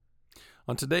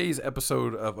On today's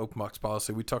episode of Open Box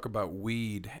Policy, we talk about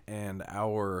weed and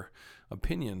our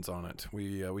opinions on it.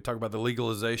 We talk about the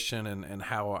legalization and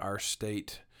how our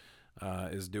state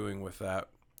is doing with that.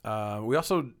 We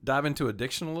also dive into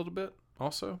addiction a little bit,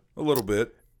 also. A little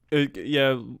bit.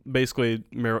 Basically,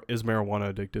 is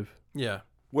marijuana addictive? Yeah.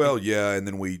 Well, yeah, and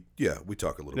then we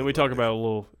talk a little bit. Then we talk about a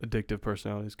little addictive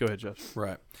personalities. Go ahead, Jeff.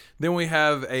 Right. Then we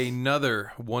have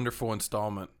another wonderful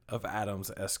installment of Adam's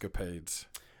Escapades.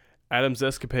 Adam's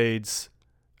Escapades,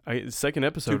 second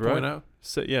episode, 2.0? right?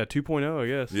 2.0, I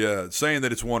guess. Yeah, saying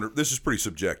that it's wonderful. This is pretty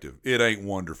subjective. It ain't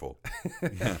wonderful.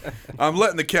 Yeah. I'm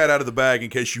letting the cat out of the bag in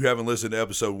case you haven't listened to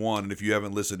episode 1. And if you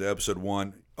haven't listened to episode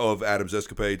 1 of Adam's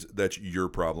Escapades, that's your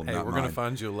problem, Hey, not we're mine. going to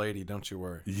find you a lady, don't you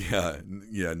worry. Yeah,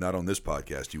 not on this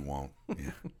podcast, you won't.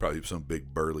 Yeah, probably some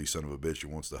big burly son of a bitch who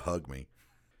wants to hug me.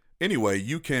 Anyway,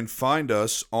 you can find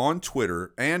us on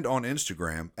Twitter and on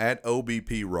Instagram at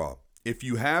OBP Raw. If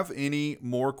you have any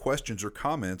more questions or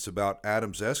comments about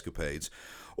Adam's Escapades,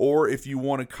 or if you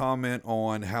want to comment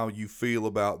on how you feel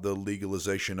about the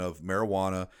legalization of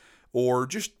marijuana, or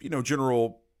just,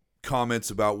 general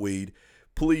comments about weed,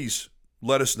 please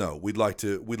let us know. We'd like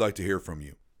to hear from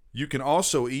you. You can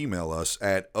also email us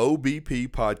at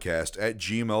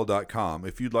obppodcast@gmail.com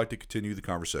if you'd like to continue the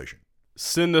conversation.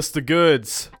 Send us the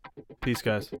goods. Peace,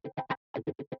 guys.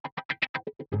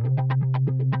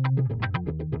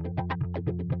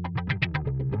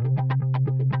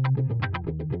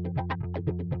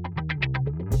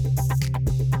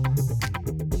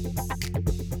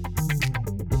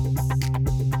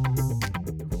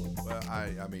 Well,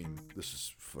 I mean,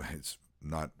 it's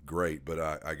not great, but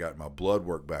I got my blood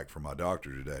work back from my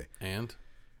doctor today. And?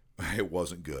 It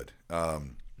wasn't good.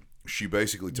 She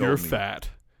basically told You're me... fat.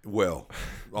 Well,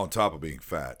 on top of being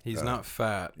fat. He's not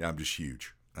fat. Yeah, I'm just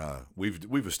huge. We've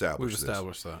established this. We've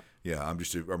established that. Yeah, I'm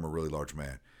a really large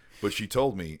man. But she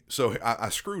told me, so I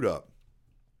screwed up.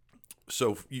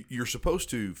 So you're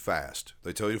supposed to fast.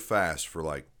 They tell you to fast for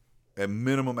like at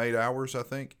minimum 8 hours, I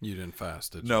think. You didn't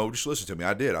fast, did you? No, just listen to me.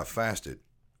 I did. I fasted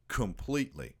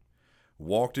completely.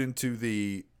 Walked into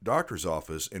the doctor's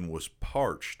office and was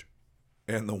parched.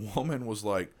 And the woman was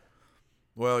like,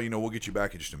 well, we'll get you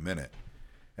back in just a minute.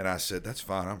 And I said, that's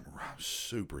fine. I'm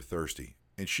super thirsty.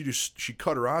 And she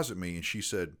cut her eyes at me and she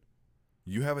said,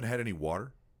 you haven't had any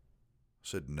water? I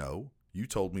said, no. You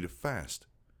told me to fast.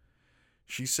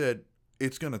 She said,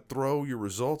 it's going to throw your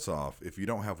results off if you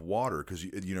don't have water because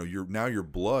your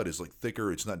blood is like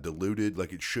thicker. It's not diluted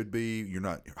like it should be. You're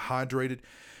not hydrated.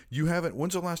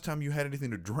 When's the last time you had anything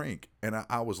to drink? And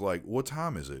I was like, what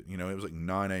time is it? It was like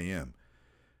 9 a.m.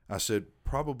 I said,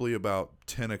 probably about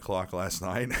 10 o'clock last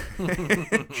night.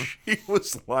 And she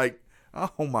was like,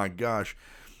 oh my gosh.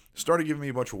 Started giving me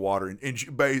a bunch of water. And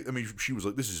she was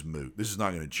like, this is moot. This is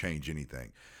not going to change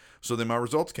anything. So then my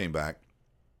results came back.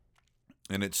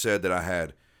 And it said that I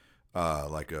had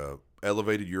like a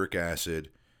elevated uric acid.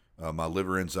 My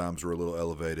liver enzymes were a little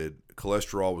elevated.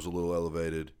 Cholesterol was a little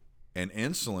elevated. And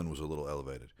insulin was a little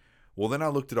elevated. Well, then I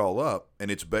looked it all up, and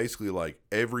it's basically like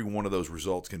every one of those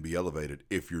results can be elevated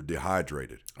if you're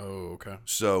dehydrated. Oh, okay.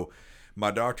 So my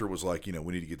doctor was like, we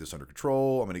need to get this under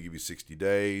control. I'm going to give you 60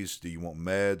 days. Do you want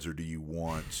meds or do you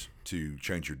want to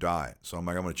change your diet? So I'm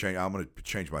like, I'm going to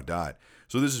change my diet.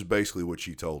 So this is basically what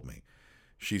she told me.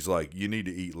 She's like, you need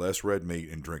to eat less red meat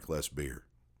and drink less beer.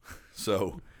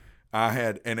 So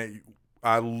I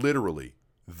literally,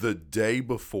 the day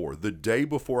before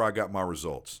I got my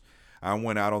results, I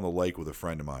went out on the lake with a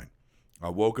friend of mine. I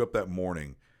woke up that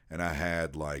morning and I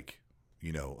had a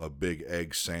big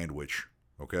egg sandwich,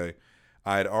 okay?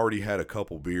 I had already had a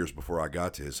couple beers before I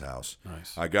got to his house.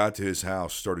 Nice. I got to his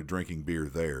house, started drinking beer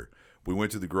there. We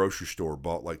went to the grocery store,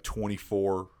 bought like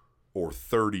 24 or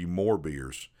 30 more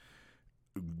beers,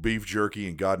 beef jerky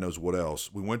and God knows what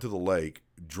else. We went to the lake,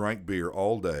 drank beer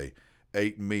all day,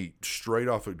 ate meat straight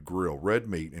off a grill, red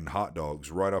meat and hot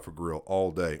dogs right off a grill all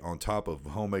day on top of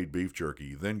homemade beef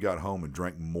jerky, then got home and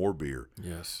drank more beer.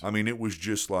 Yes. I mean, it was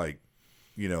just like,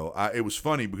 it was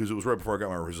funny because it was right before I got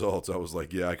my results. I was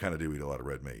like, yeah, I kind of do eat a lot of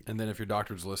red meat. And then if your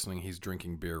doctor's listening, he's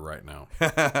drinking beer right now.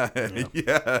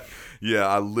 Yeah,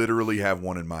 I literally have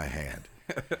one in my hand.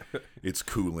 It's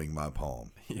cooling my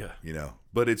palm. Yeah.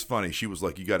 But it's funny. She was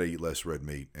like, you got to eat less red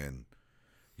meat and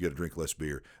you got to drink less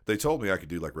beer. They told me I could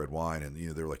do like red wine, and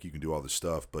they're like, you can do all this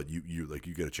stuff, but you got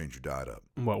to change your diet up.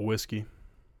 What, whiskey?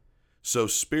 So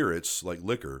spirits, like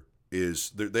liquor,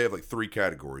 they have like 3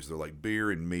 categories. They're like beer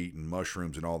and meat and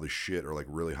mushrooms and all this shit are like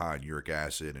really high in uric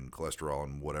acid and cholesterol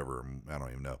and whatever. I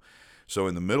don't even know. So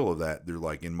in the middle of that, they're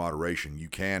like in moderation. You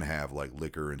can have like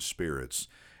liquor and spirits.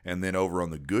 And then over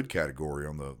on the good category,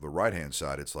 on the right-hand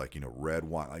side, it's like, red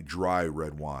wine, like dry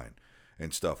red wine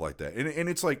and stuff like that. And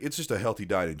it's like, it's just a healthy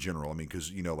diet in general. I mean,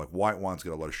 because, like white wine's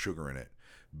got a lot of sugar in it.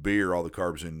 Beer, all the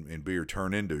carbs in beer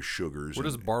turn into sugars. Where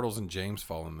does Bartles and James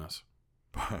fall in this?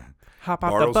 Hop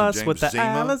off Bartles the and bus James with the Zima.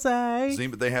 Alizé.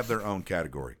 Zima, they have their own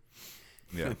category.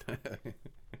 Yeah.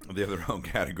 They have their own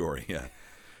category, yeah.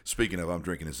 Speaking of, I'm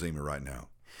drinking a Zima right now.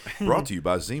 Brought to you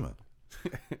by Zima.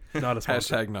 Not a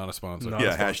sponsor. Hashtag not a sponsor. Not a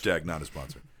Yeah, sponsor. hashtag not a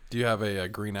sponsor. Do you have a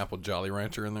green apple Jolly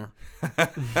Rancher in there?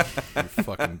 You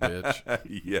fucking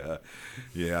bitch.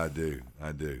 Yeah,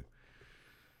 I do.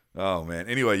 Oh, man.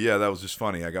 Anyway, yeah, that was just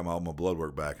funny. I got all my blood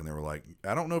work back, and they were like,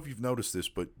 I don't know if you've noticed this,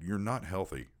 but you're not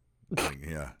healthy. Like,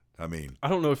 yeah, I mean. I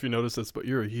don't know if you noticed this, but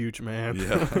you're a huge man.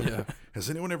 Yeah. Yeah. Has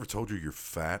anyone ever told you you're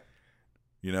fat,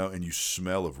 and you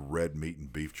smell of red meat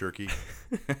and beef jerky?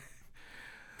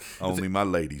 Only my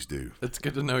ladies do. It's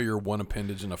good to know you're one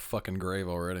appendage in a fucking grave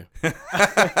already.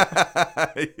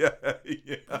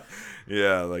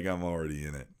 Yeah, like I'm already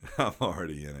in it.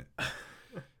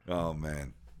 Oh,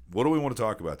 man. What do we want to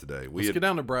talk about today? Let's get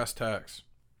down to brass tacks.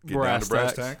 Get down to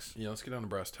brass tacks? Yeah, let's get down to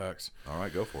brass tacks. All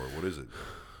right, go for it. What is it?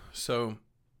 So,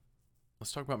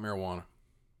 let's talk about marijuana.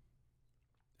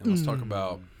 And let's talk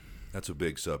about... That's a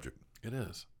big subject. It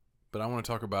is. But I want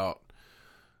to talk about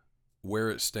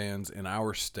where it stands in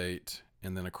our state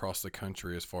and then across the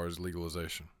country as far as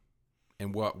legalization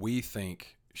and what we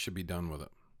think should be done with it.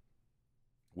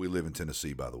 We live in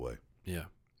Tennessee, by the way. Yeah,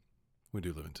 we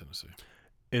do live in Tennessee.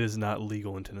 It is not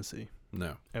legal in Tennessee.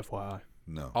 No. FYI.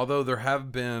 No. Although there has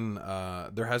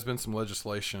been some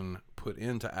legislation put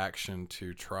into action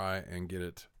to try and get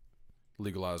it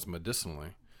legalized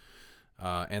medicinally.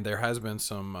 And there has been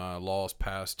some laws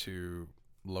passed to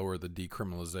lower the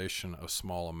decriminalization of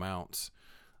small amounts,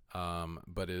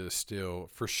 but it is still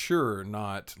for sure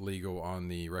not legal on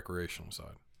the recreational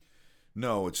side.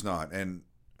 No, it's not. And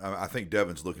I think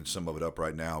Devin's looking some of it up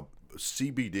right now.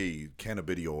 CBD,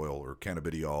 cannabidiol or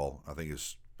cannabidiol, I think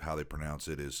is how they pronounce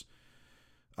it, is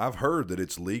I've heard that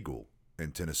it's legal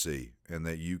in Tennessee and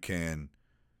that you can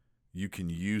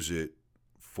use it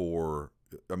for,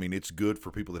 I mean, it's good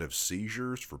for people that have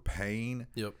seizures, for pain.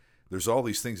 Yep. There's all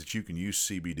these things that you can use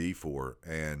CBD for,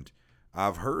 and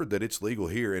I've heard that it's legal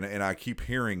here, and I keep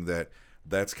hearing that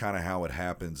that's kind of how it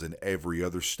happens in every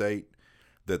other state,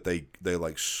 that they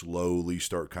like slowly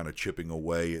start kind of chipping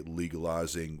away at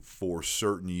legalizing for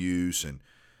certain use. And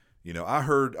I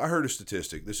heard a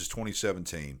statistic. This is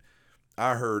 2017.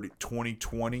 I heard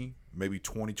 2020, maybe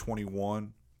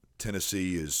 2021,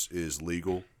 Tennessee is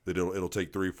legal. That it'll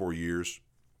take 3 or 4 years.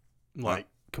 Like,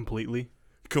 completely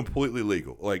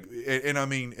legal. Like, and I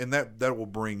mean, and that will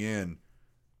bring in,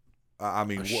 I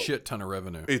mean, a shit ton of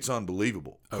revenue. It's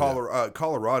unbelievable. Oh,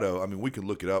 Colorado, I mean, we can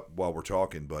look it up while we're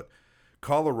talking, but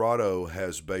Colorado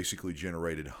has basically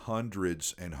generated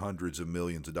hundreds and hundreds of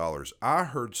millions of dollars. I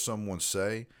heard someone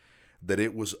say that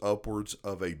it was upwards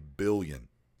of $1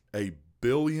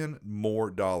 billion more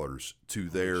dollars to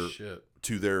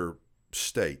their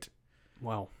state.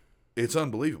 Wow. It's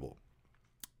unbelievable.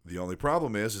 The only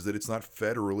problem is that it's not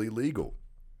federally legal.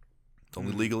 It's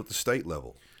only legal at the state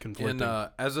level. Conflicting. And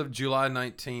as of July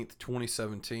 19th,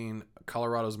 2017,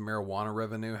 Colorado's marijuana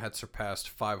revenue had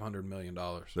surpassed $500 million.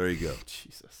 There you go.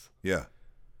 Jesus. Yeah.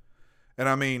 And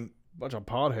I mean, Bunch of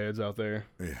podheads out there.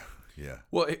 yeah.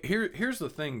 Well, here's the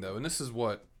thing though, and this is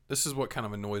what kind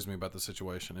of annoys me about the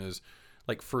situation is,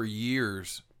 like, for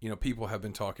years, people have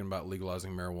been talking about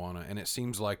legalizing marijuana, and it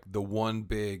seems like the one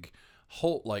big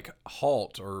halt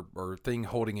or thing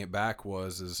holding it back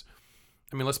is,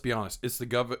 I mean, let's be honest, it's the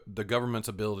government's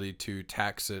ability to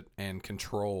tax it and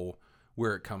control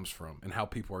where it comes from and how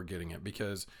people are getting it.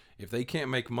 Because if they can't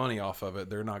make money off of it,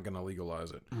 they're not going to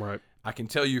legalize it. Right. I can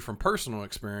tell you from personal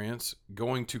experience,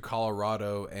 going to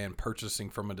Colorado and purchasing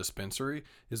from a dispensary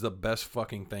is the best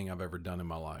fucking thing I've ever done in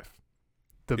my life.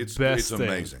 It's thing.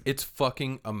 amazing. It's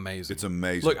fucking amazing. It's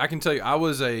amazing. Look, I can tell you, I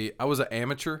was an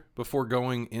amateur before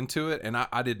going into it, and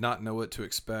I did not know what to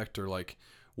expect or like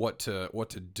what to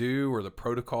do or the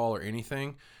protocol or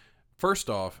anything. First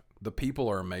off, the people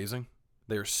are amazing.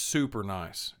 They're super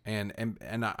nice, and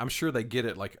I'm sure they get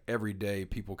it. Like every day,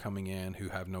 people coming in who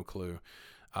have no clue.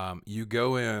 You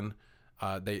go in,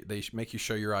 they make you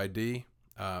show your ID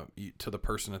to the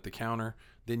person at the counter.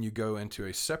 Then you go into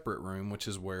a separate room, which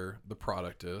is where the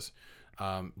product is.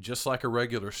 Just like a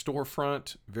regular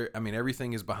storefront.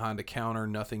 Everything is behind a counter.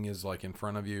 Nothing is like in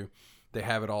front of you. They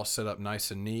have it all set up nice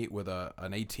and neat with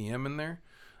an ATM in there,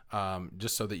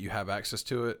 just so that you have access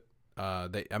to it.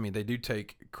 They do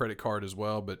take credit card as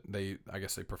well, but I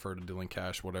guess they prefer to deal in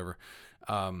cash, whatever.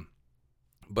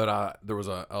 But there was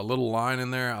a little line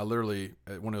in there. I literally,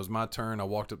 when it was my turn, I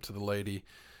walked up to the lady,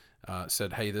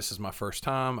 said, "Hey, this is my first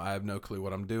time. I have no clue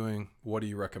what I'm doing. What do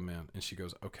you recommend?" And she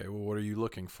goes, "Okay, well, what are you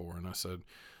looking for?" And I said,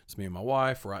 "It's me and my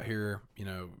wife. We're out here,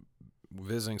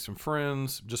 visiting some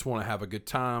friends. Just want to have a good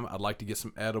time. I'd like to get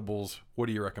some edibles. What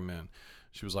do you recommend?"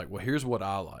 She was like, "Well, here's what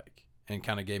I like," and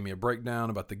kind of gave me a breakdown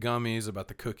about the gummies, about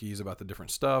the cookies, about the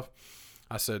different stuff.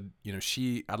 I said,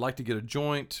 I'd like to get a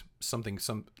joint, something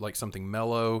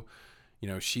mellow.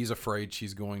 She's afraid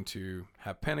she's going to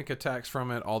have panic attacks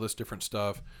from it, all this different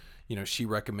stuff. She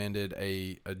recommended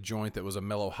a joint that was a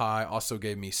mellow high, also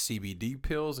gave me CBD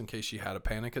pills in case she had a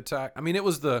panic attack. I mean, it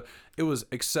was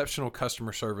exceptional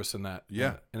customer service in that,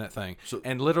 in that thing. So,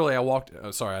 and literally I walked,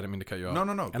 sorry, I didn't mean to cut you off.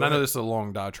 No. And I know this is a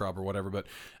long diatribe or whatever, but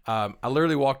I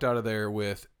literally walked out of there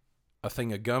with a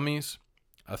thing of gummies,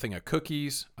 a thing of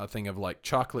cookies, a thing of like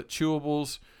chocolate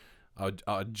chewables,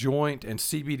 a joint, and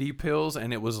CBD pills,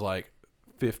 and it was like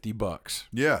 $50.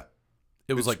 Yeah.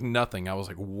 It was like nothing. I was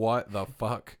like, what the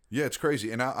fuck? Yeah, it's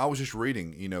crazy. And I was just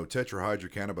reading,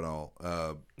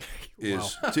 tetrahydrocannabinol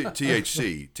is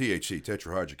THC,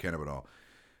 tetrahydrocannabinol.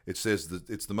 It says that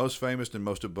it's the most famous and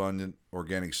most abundant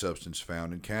organic substance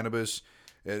found in cannabis.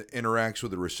 It interacts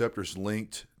with the receptors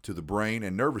linked to the brain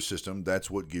and nervous system. That's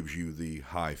what gives you the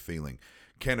high feeling.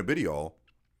 Cannabidiol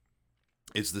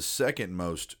is the second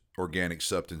most organic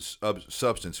substance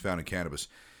found in cannabis.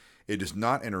 It does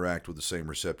not interact with the same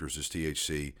receptors as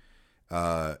THC.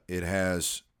 It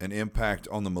has an impact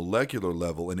on the molecular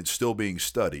level, and it's still being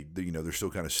studied. They're still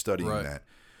kind of studying that.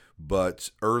 But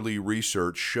early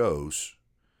research shows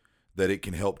that it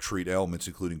can help treat ailments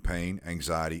including pain,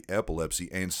 anxiety, epilepsy,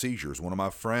 and seizures. One of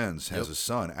my friends has a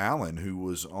son, Alan, who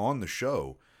was on the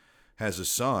show, has a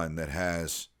son that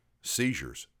has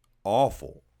seizures.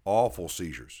 Awful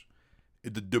seizures.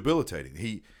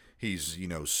 Debilitating. He's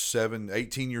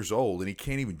 18 years old, and he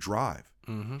can't even drive.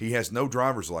 Mm-hmm. He has no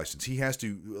driver's license. He has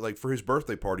to, for his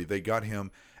birthday party, they got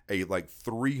him a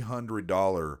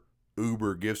 $300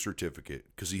 Uber gift certificate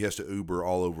because he has to Uber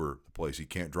all over the place. He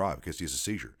can't drive because he has a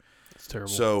seizure. That's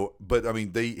terrible. So, but I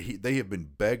mean, they have been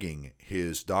begging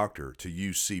his doctor to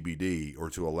use CBD or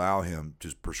to allow him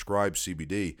to prescribe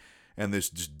CBD, and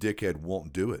this dickhead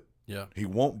won't do it. Yeah, he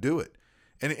won't do it.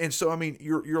 And so, I mean,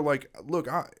 you're like, look,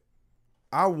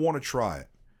 I want to try it.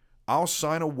 I'll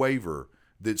sign a waiver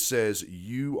that says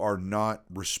you are not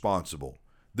responsible.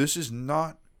 This is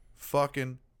not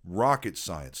fucking rocket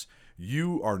science.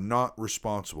 You are not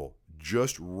responsible.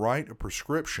 Just write a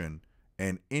prescription,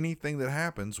 and anything that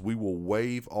happens, we will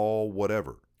waive all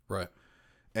whatever. Right.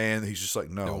 And he's just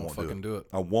like, no, I won't fucking do it.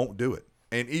 I won't do it.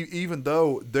 And even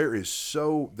though there is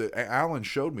Alan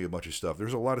showed me a bunch of stuff.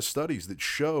 There's a lot of studies that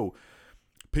show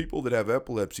people that have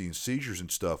epilepsy and seizures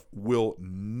and stuff will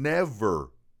never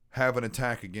have an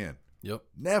attack again. Yep.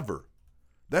 Never.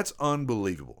 That's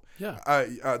unbelievable.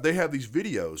 Yeah. They have these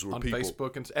videos where on people...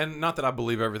 Facebook. And not that I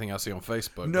believe everything I see on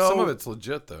Facebook. No. Some of it's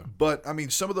legit, though. But, I mean,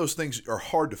 some of those things are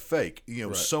hard to fake.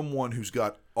 Right. Someone who's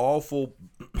got awful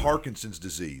Parkinson's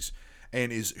disease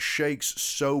and shakes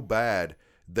so bad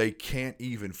they can't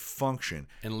even function.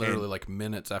 And literally, like,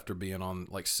 minutes after being on,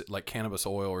 like cannabis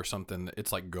oil or something,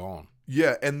 it's, like, gone.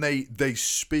 Yeah, and they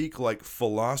speak like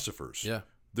philosophers. Yeah.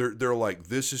 They're like,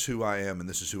 this is who I am and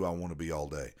this is who I want to be all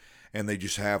day. And they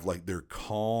just have, they're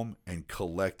calm and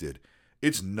collected.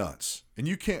 It's nuts. And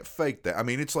you can't fake that. I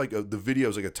mean, it's like the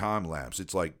video's like a time lapse.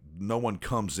 It's like no one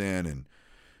comes in and,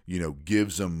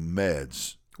 gives them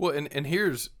meds. Well,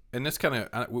 and this kind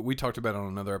of, we talked about it on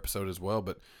another episode as well,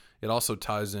 but it also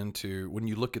ties into when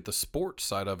you look at the sports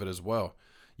side of it as well.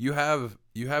 You have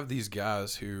these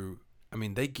guys who, I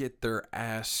mean, they get their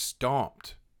ass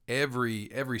stomped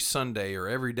every Sunday or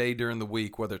every day during the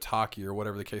week, whether it's hockey or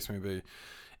whatever the case may be.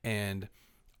 And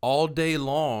all day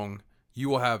long, you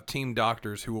will have team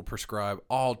doctors who will prescribe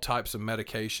all types of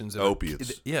medications.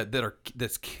 Opiates.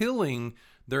 That's killing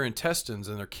their intestines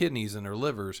and their kidneys and their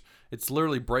livers. It's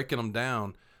literally breaking them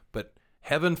down. But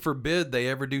heaven forbid they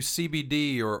ever do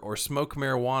CBD or smoke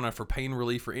marijuana for pain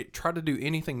relief or try to do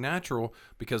anything natural,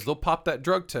 because they'll pop that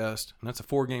drug test and that's a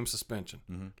 4-game suspension.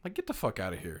 Mm-hmm. Like, get the fuck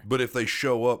out of here. But if they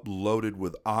show up loaded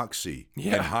with oxy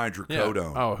and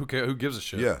hydrocodone. Yeah. Oh, who gives a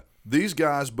shit? Yeah. These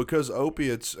guys, because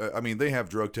opiates, they have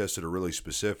drug tests that are really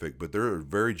specific, but there are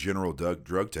very general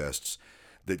drug tests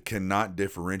that cannot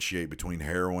differentiate between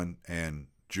heroin and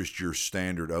just your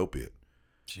standard opiate.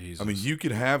 Jesus. I mean, you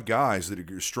could have guys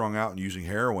that are strung out and using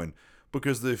heroin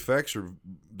because the effects are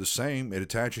the same. It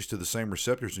attaches to the same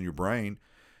receptors in your brain.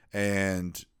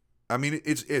 And, I mean,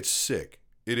 it's sick.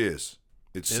 It is.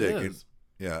 It's sick. It is.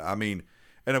 Yeah, I mean,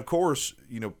 and of course,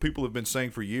 people have been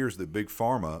saying for years that Big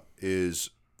Pharma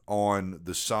is on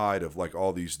the side of like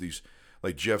all these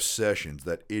like Jeff Sessions,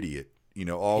 that idiot,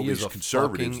 all He is these a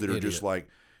conservatives that fucking are just idiot. like,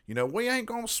 we ain't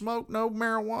gonna smoke no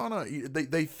marijuana.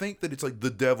 They think that it's like the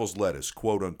devil's lettuce,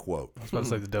 quote unquote. I was about to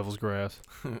say the devil's grass.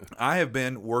 I have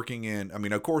been working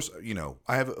of course,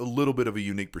 I have a little bit of a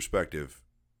unique perspective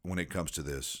when it comes to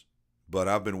this, but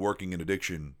I've been working in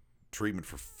addiction treatment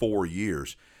for 4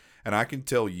 years, and I can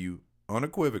tell you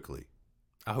unequivocally,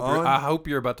 I hope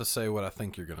you're about to say what I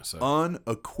think you're going to say.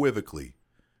 unequivocally,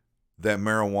 that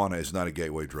marijuana is not a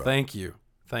gateway drug. Thank you.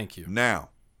 Now,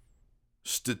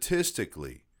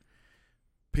 statistically,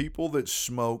 people that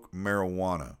smoke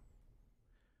marijuana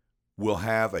will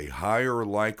have a higher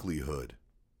likelihood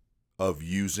of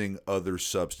using other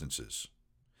substances.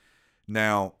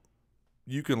 Now,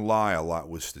 you can lie a lot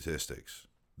with statistics.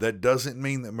 That doesn't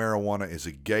mean that marijuana is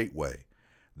a gateway.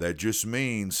 That just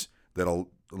means that a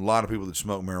lot of people that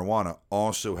smoke marijuana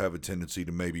also have a tendency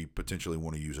to maybe potentially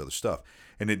want to use other stuff.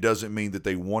 And it doesn't mean that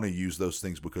they want to use those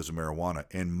things because of marijuana.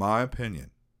 In my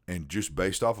opinion, and just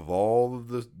based off of all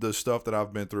of the stuff that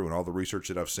I've been through and all the research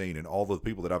that I've seen and all the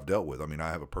people that I've dealt with,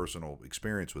 I have a personal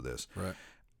experience with this. Right.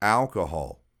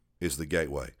 Alcohol is the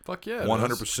gateway. Fuck yeah.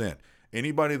 100%.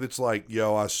 Anybody that's like,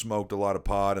 I smoked a lot of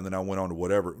pot and then I went on to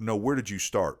whatever. No, where did you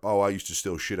start? Oh, I used to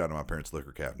steal shit out of my parents'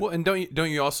 liquor cabinet. Well, and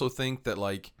don't you also think that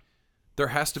like there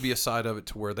has to be a side of it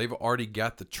to where they've already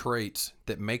got the traits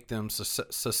that make them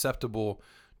susceptible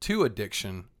to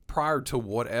addiction prior to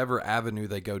whatever avenue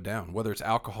they go down, whether it's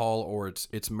alcohol or it's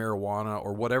marijuana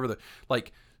or whatever.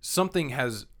 Something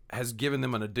has given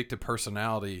them an addictive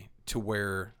personality to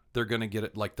where they're gonna get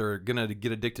it. Like they're gonna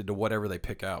get addicted to whatever they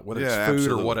pick out, whether it's food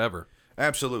absolutely. or whatever.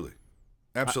 Absolutely.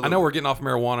 I know we're getting off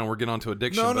marijuana and we're getting onto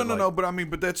addiction. No.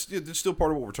 But that's still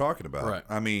part of what we're talking about.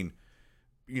 Right.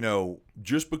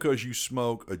 Just because you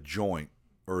smoke a joint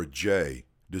or a J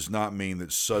does not mean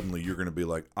that suddenly you're going to be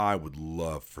like, I would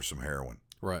love for some heroin.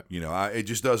 Right. It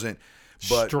just doesn't.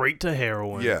 But Straight to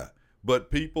heroin. yeah.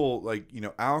 But people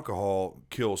alcohol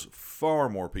kills far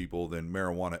more people than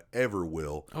marijuana ever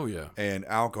will. Oh yeah. And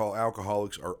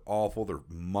alcoholics are awful. They're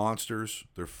monsters.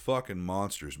 They're fucking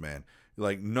monsters, man.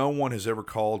 Like no one has ever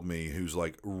called me who's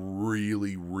like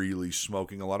really, really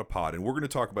smoking a lot of pot. And we're going to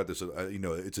talk about this.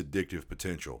 Its addictive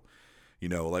potential.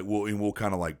 We'll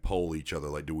kind of like poll each other.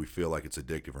 Like, do we feel like it's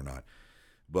addictive or not?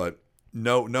 But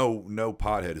no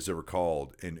pothead has ever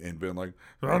called and been like,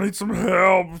 I need some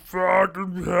help.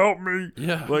 Fucking help me.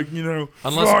 Yeah. Fuck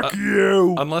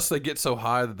you. Unless they get so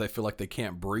high that they feel like they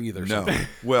can't breathe or No. something.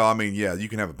 Well, you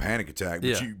can have a panic attack,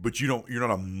 but Yeah. you're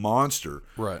not a monster.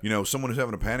 Right. Someone who's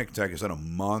having a panic attack is not a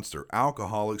monster.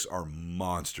 Alcoholics are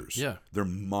monsters. Yeah. They're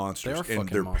monsters. They are and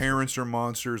fucking their monsters. parents are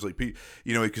monsters. Like,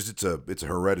 because it's a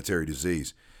hereditary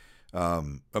disease.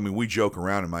 We joke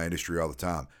around in my industry all the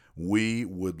time. We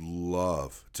would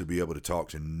love to be able to talk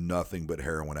to nothing but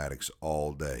heroin addicts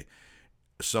all day.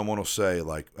 Someone will say,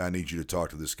 like, I need you to talk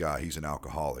to this guy. He's an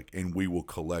alcoholic. And we will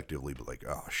collectively be like,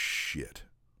 oh, shit.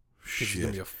 He's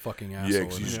gonna be a fucking asshole. Yeah,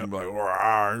 because he's going to be like,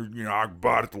 I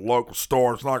buy it at the local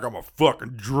store. It's like I'm a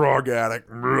fucking drug addict.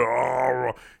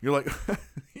 You're like,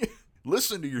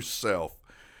 listen to yourself.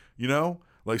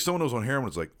 Like someone who's on heroin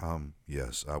is like,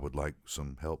 yes, I would like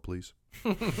some help, please.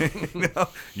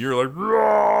 You're like,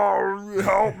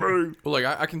 help me. Well, like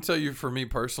I can tell you, for me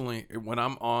personally, when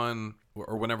I'm on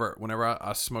or whenever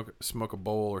I smoke a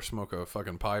bowl or smoke a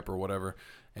fucking pipe or whatever,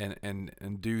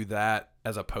 and do that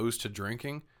as opposed to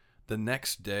drinking, the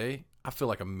next day I feel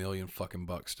like $1 million fucking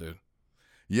bucks, dude.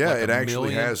 Yeah, Like it $1 actually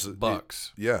million has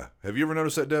bucks. Yeah. Have you ever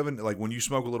noticed that, Devin? Like when you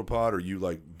smoke a little pot or you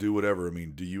like do whatever?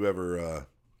 Do you ever?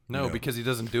 No, because he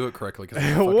doesn't do it correctly.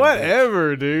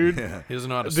 Whatever, dude. Yeah. He doesn't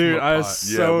know how to Dude, smoke I pot.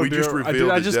 so we just do-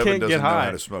 revealed I that just Devin can't doesn't get know high.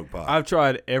 how to smoke pot. I've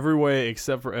tried every way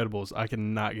except for edibles. I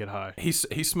cannot get high. He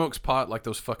smokes pot like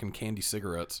those fucking candy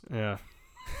cigarettes. Yeah.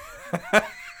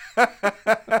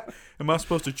 Am I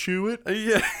supposed to chew it?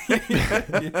 Yeah.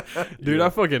 Dude, I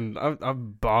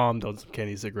bombed on some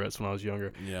candy cigarettes when I was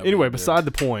younger. Yeah, Anyway, we did. beside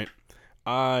the point,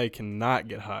 I cannot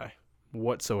get high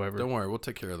whatsoever. Don't worry, we'll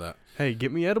take care of that. Hey,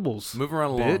 get me edibles. Moving right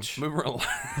along. Bitch. Moving right along.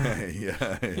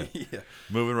 yeah. Yeah.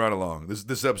 Moving right along.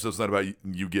 This episode's not about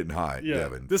you getting high, Yeah.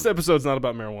 Devin. This episode's not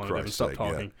about marijuana, Devin. Christ's Stop sake,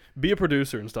 talking. Be a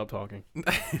producer and stop talking.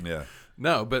 Yeah.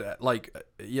 No, but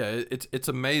it's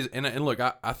amazing. And look,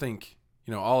 I think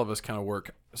all of us kind of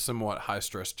work somewhat high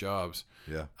stress jobs.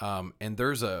 Yeah. And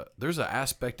there's a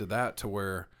aspect of that to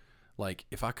where, like,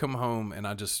 if I come home and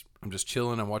I'm just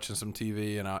chilling, I'm watching some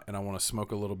TV, and I want to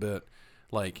smoke a little bit,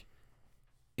 like,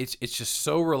 it's just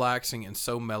so relaxing and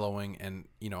so mellowing, and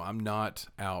I'm not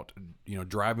out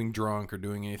driving drunk or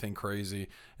doing anything crazy.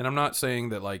 And I'm not saying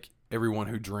that, like, everyone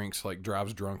who drinks like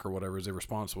drives drunk or whatever is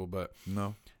irresponsible, but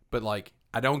No. like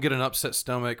I don't get an upset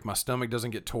stomach. My stomach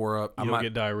doesn't get tore up. You don't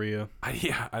get diarrhea.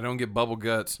 I don't get bubble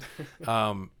guts.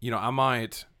 You know, I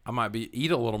might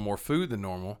eat a little more food than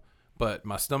normal, but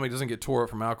my stomach doesn't get tore up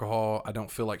from alcohol. I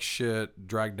don't feel like shit,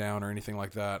 dragged down, or anything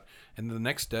like that. And the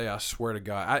next day, I swear to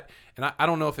God, I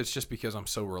don't know if it's just because I'm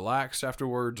so relaxed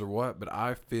afterwards or what, but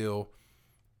I feel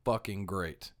fucking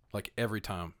great, like every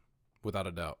time, without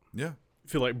a doubt. Yeah. I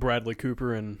feel like Bradley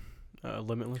Cooper and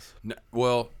Limitless.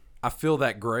 Well, I feel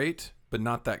that great, but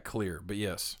not that clear. But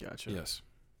yes, Gotcha. yes,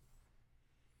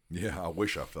 Yeah, I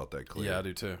wish I felt that clear. yeah, I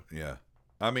do too. Yeah.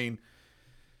 I mean,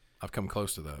 I've come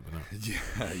close to that, but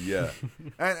no. yeah.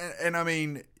 And I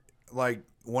mean, like,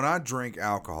 when I drink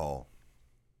alcohol,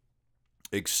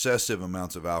 excessive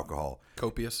amounts of alcohol,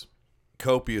 Copious.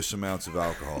 copious amounts of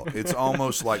alcohol, it's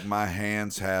almost like my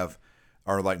hands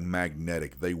are like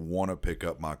magnetic. They want to pick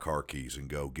up my car keys and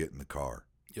go get in the car.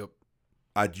 Yep.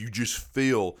 You just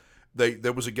feel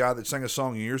there was a guy that sang a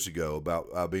song years ago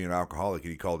about being an alcoholic,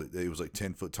 and he called it was like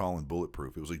 10 foot tall and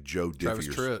bulletproof. It was like Joe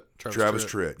Diffie. Travis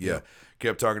Tritt. Yeah.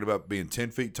 Kept talking about being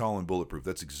 10 feet tall and bulletproof.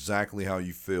 That's exactly how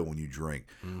you feel when you drink.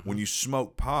 Mm-hmm. When you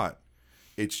smoke pot,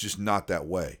 it's just not that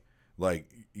way. Like,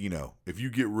 you know, if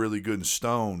you get really good and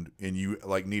stoned and you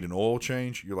like need an oil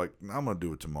change, you're like, I'm going to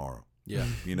do it tomorrow. Yeah.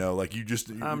 You know, like I'm just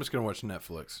gonna watch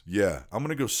Netflix. yeah, I'm going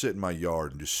to go sit in my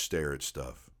yard and just stare at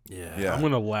stuff. Yeah. I'm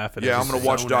going to laugh at it. Yeah, I'm going to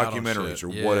watch Zone out on documentaries shit.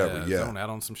 or whatever. Yeah. Zone out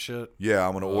on some shit. Yeah,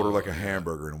 I'm going to order like a yeah.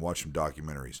 hamburger and watch some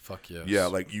documentaries. Fuck yes. Yeah,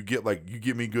 like you get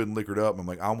me good and liquored up. And I'm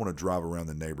like, I want to drive around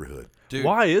the neighborhood. Dude,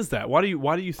 Why is that? Why do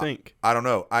you think? I don't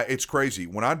know. It's crazy.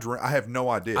 When I drink, I have no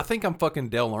idea. I think I'm fucking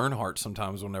Dale Earnhardt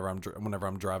sometimes whenever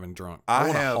I'm driving drunk. I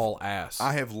want to have- haul ass.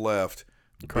 I have left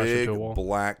crash big into a wall?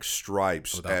 black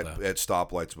stripes Without at that.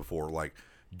 stoplights before, like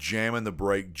jamming the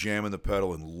brake, jamming the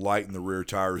pedal, and lighting the rear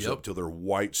tires Yep. up till they're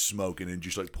white smoking and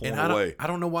just like pulling and away. I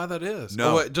don't know why that is.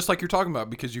 No. Just like you're talking about,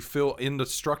 because you feel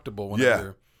indestructible whenever Yeah,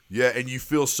 you're. yeah, and you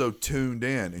feel so tuned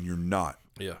in, and you're not.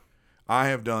 Yeah. I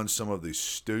have done some of the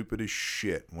stupidest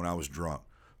shit when I was drunk.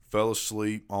 Fell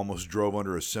asleep, almost drove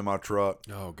under a semi truck.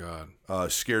 Oh God.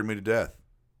 Scared me to death.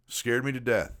 Scared me to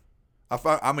death.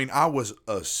 I mean, I was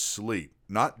asleep,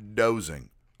 not dozing.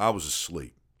 I was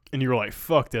asleep. And you were like,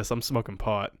 "Fuck this! I'm smoking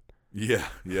pot." Yeah,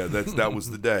 that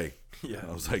was the day. Yeah.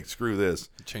 I was like, screw this.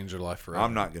 Change your life forever.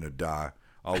 I'm not gonna die.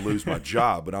 I'll lose my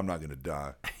job, but I'm not gonna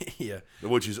die. Yeah.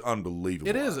 Which is unbelievable.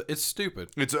 It is. It's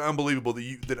stupid. It's unbelievable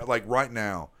that like right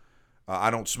now, I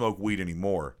don't smoke weed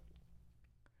anymore.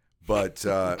 But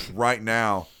right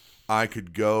now, I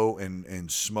could go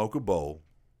and smoke a bowl,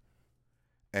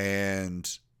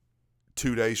 and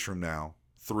 2 days from now,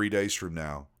 3 days from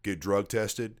now, get drug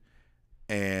tested,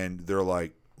 and they're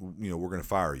like, you know, we're going to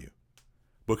fire you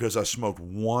because I smoked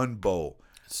one bowl.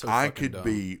 So I fucking could dumb.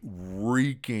 be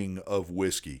reeking of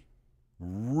whiskey,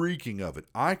 reeking of it.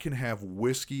 I can have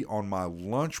whiskey on my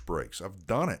lunch breaks. I've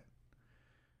done it.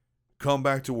 Come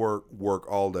back to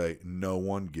work all day. No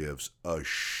one gives a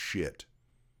shit.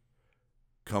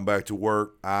 Come back to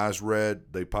work, eyes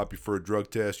red. They pop you for a drug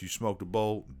test. You smoked a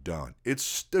bowl. Done. It's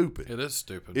stupid. It is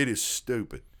stupid. It is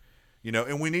stupid. You know,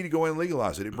 and we need to go in and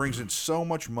legalize it. It brings in so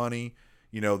much money.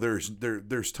 You know, there's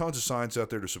tons of science out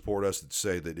there to support us that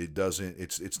say that it doesn't.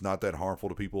 It's not that harmful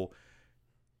to people.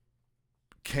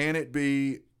 Can it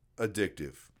be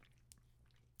addictive?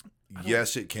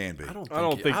 Yes, it can be. I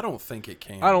don't think it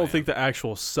can. I don't man. think the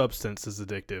actual substance is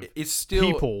addictive. It's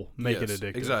still People make it yes,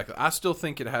 addictive. Exactly. I still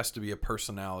think it has to be a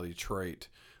personality trait.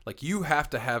 Like you have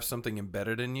to have something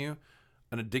embedded in you,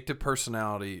 an addictive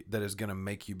personality that is going to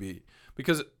make you be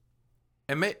because,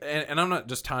 and I'm not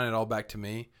just tying it all back to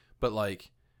me, but like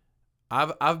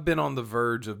I've been on the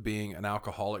verge of being an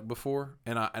alcoholic before,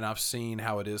 and I've seen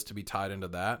how it is to be tied into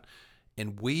that,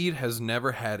 and weed has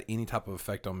never had any type of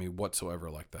effect on me whatsoever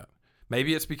like that.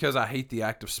 Maybe it's because I hate the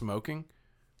act of smoking.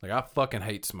 Like I fucking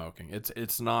hate smoking.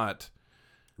 It's not.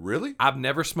 Really? I've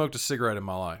never smoked a cigarette in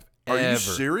my life. Are you ever.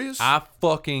 serious? I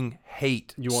fucking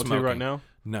hate. You want smoking. to right now?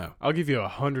 No, I'll give you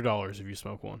 $100 if you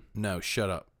smoke one. no, shut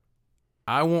up.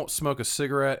 I won't smoke a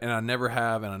cigarette, and I never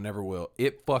have, and I never will.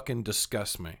 It fucking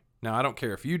disgusts me. Now I don't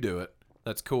care if you do it.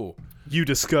 That's cool. You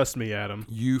disgust me, Adam.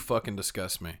 You fucking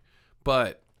disgust me.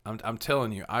 But I'm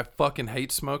telling you, I fucking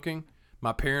hate smoking.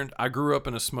 I grew up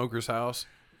in a smoker's house,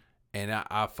 and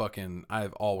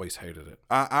I've always hated it.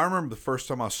 I remember the first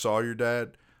time I saw your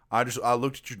dad. I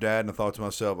looked at your dad and I thought to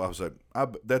myself, I was like,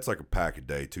 that's like a pack a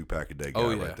day, 2-pack a day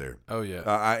guy right there. Oh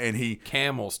yeah. And he,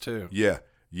 Camels too. yeah.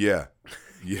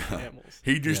 Camels.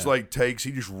 He just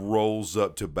he just rolls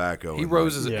up tobacco. He and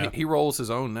rolls Yeah. he rolls his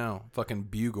own now. Fucking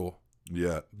Bugle.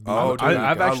 Yeah. Oh, dude,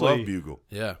 I've I actually- love Bugle.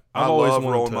 Yeah. I've I always love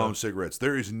wanted rolling to- my own cigarettes.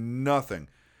 There is nothing,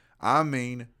 I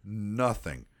mean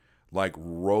nothing, like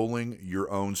rolling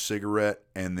your own cigarette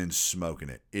and then smoking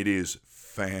it. It is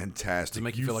fantastic. Does it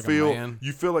make you feel like a man?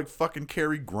 You feel like fucking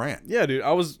Cary Grant. Yeah, dude.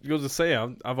 I was going to say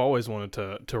I've always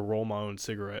wanted to roll my own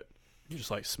cigarette. You just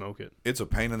like smoke it It's a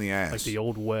pain in the ass. like the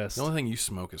old West. The only thing you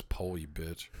smoke is pole, you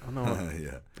bitch. I know.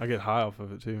 Yeah. I get high off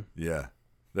of it too. Yeah.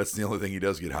 That's the only thing he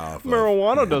does get high off of.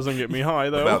 Marijuana doesn't get me high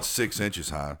though. About 6 inches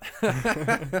high.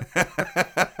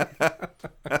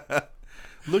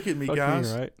 Look at me, Fuck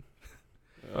guys. me, right?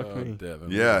 Fuck me.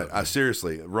 Devin. Yeah, I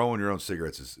seriously, rolling your own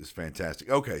cigarettes is fantastic.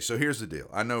 Okay, so here's the deal.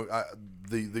 I know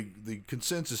the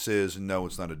consensus is no,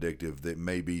 it's not addictive. That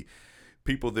maybe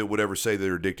people that would ever say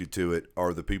they're addicted to it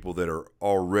are the people that are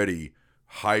already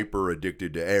hyper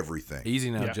addicted to everything. Easy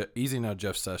now, Yeah. easy now,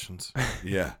 Jeff Sessions.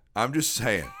 Yeah, I'm just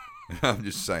saying. I'm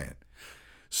just saying.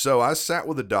 So I sat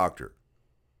with a doctor,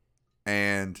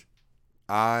 and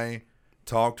I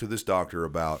talked to this doctor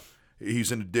about.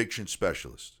 He's an addiction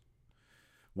specialist.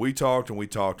 We talked and we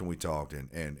talked and we talked,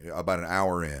 and about an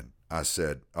hour in, I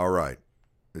said, all right,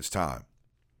 it's time.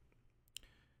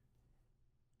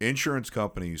 Insurance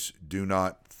companies do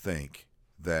not think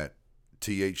that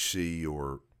THC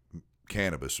or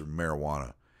cannabis or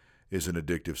marijuana is an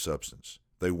addictive substance.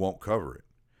 They won't cover it.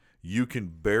 You can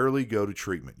barely go to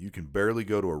treatment. You can barely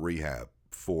go to a rehab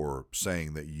for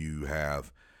saying that you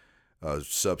have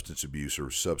substance abuse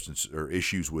or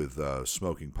issues with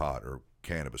smoking pot or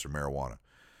cannabis or marijuana.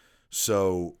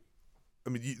 So, I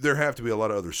mean, there have to be a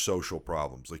lot of other social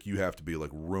problems. Like you have to be like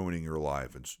ruining your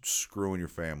life and screwing your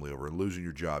family over and losing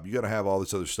your job. You got to have all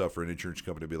this other stuff for an insurance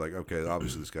company to be like, okay,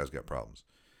 obviously this guy's got problems.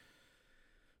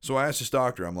 So I asked this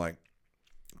doctor, I'm like,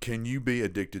 can you be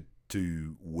addicted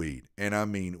to weed? And I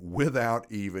mean, without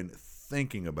even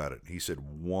thinking about it, he said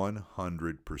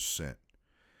 100%.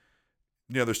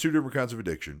 You know, there's two different kinds of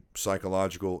addiction,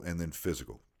 psychological and then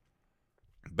physical.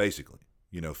 Basically,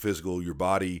 physical, your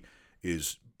body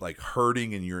is like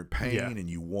hurting and you're in pain Yeah. and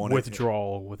you want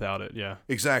Withdrawal without it. Yeah.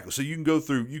 Exactly. So you can go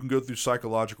through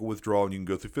psychological withdrawal and you can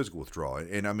go through physical withdrawal.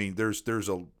 And I mean,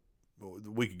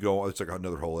 we could go, it's like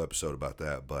another whole episode about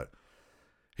that, but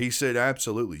he said,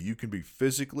 absolutely, you can be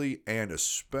physically and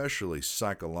especially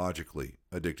psychologically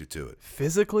addicted to it.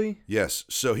 Physically? Yes.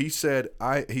 So he said,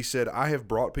 I have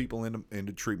brought people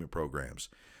into treatment programs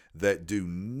that do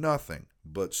nothing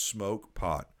but smoke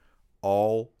pot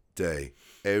all day,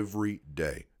 every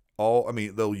day.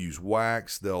 They'll use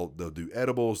wax, they'll do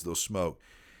edibles, they'll smoke.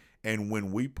 And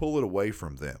when we pull it away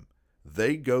from them,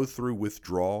 they go through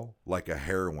withdrawal like a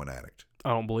heroin addict. I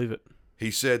don't believe it. He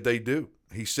said they do.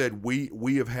 He said we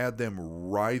have had them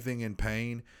writhing in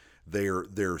pain.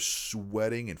 They're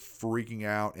sweating and freaking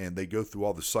out, and they go through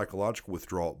all the psychological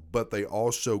withdrawal, but they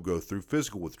also go through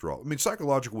physical withdrawal. I mean,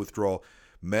 psychological withdrawal,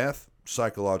 meth,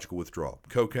 psychological withdrawal,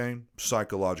 cocaine,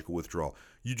 psychological withdrawal.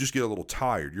 You just get a little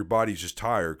tired. Your body's just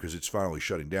tired because it's finally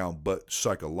shutting down, but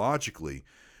psychologically,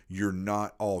 you're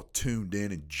not all tuned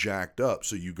in and jacked up,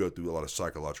 so you go through a lot of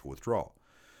psychological withdrawal.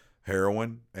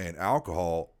 Heroin and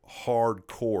alcohol,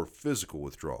 hardcore physical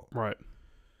withdrawal. Right.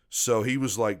 So he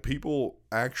was like, people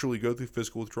actually go through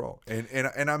physical withdrawal. And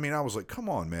I mean, I was like, come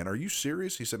on, man, are you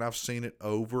serious? He said, I've seen it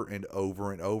over and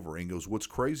over and over. And he goes, what's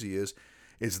crazy is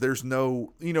there's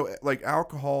no, like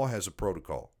alcohol has a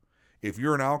protocol. If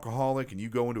you're an alcoholic and you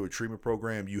go into a treatment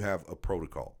program, you have a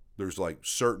protocol. There's like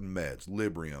certain meds,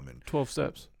 Librium and 12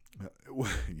 steps.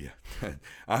 yeah,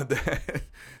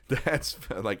 that's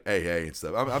like AA and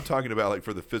stuff. I'm talking about like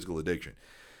for the physical addiction.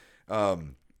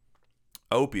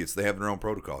 Opiates, they have their own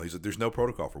protocol. He said, there's no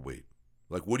protocol for weed.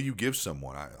 Like, what do you give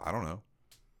someone? I don't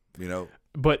know.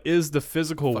 But is the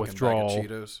physical Fucking withdrawal?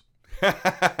 bag of Cheetos.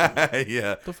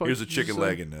 Yeah. The fuck Here's a did you chicken say?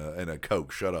 leg and a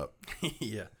Coke. Shut up.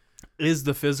 Yeah. Is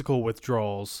the physical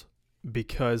withdrawals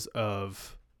because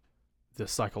of the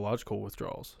psychological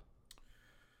withdrawals?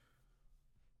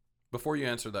 Before you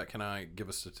answer that, can I give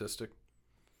a statistic?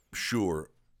 Sure.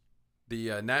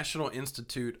 The National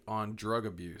Institute on Drug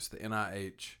Abuse, the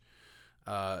NIH,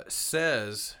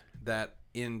 says that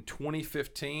in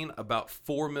 2015, about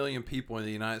 4 million people in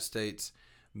the United States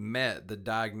met the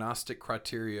diagnostic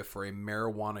criteria for a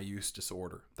marijuana use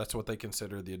disorder. That's what they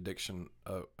consider the addiction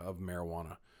of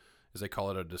marijuana, is they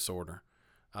call it a disorder.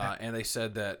 And they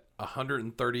said that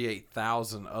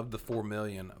 138,000 of the 4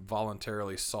 million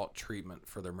voluntarily sought treatment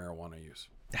for their marijuana use.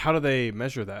 How do they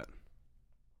measure that?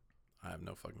 I have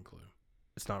no fucking clue.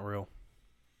 It's not real.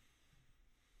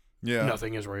 Yeah.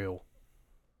 Nothing is real.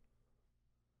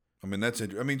 I mean, that's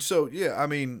interesting. I mean, so, yeah, I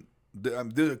mean,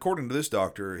 according to this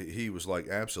doctor, he was like,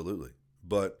 absolutely.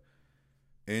 But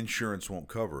insurance won't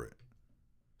cover it.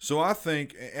 So I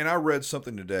think, and I read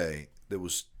something today that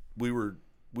was we were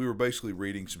basically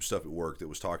reading some stuff at work that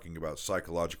was talking about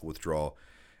psychological withdrawal,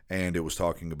 and it was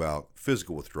talking about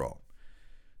physical withdrawal.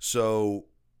 So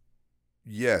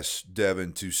yes,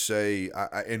 Devin, to say,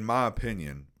 in my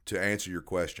opinion, to answer your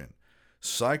question,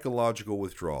 psychological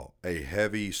withdrawal, a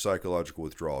heavy psychological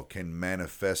withdrawal, can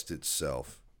manifest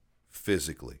itself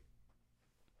physically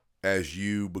as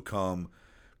you become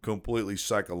completely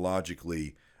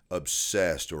psychologically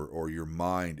obsessed, or your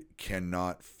mind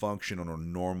cannot function on a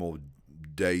normal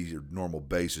day or normal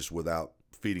basis without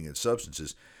feeding it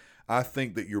substances. I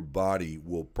think that your body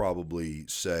will probably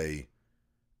say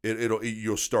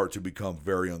you'll start to become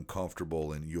very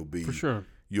uncomfortable, and For sure.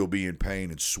 you'll be in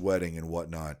pain and sweating and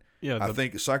whatnot. Yeah, I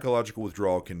think psychological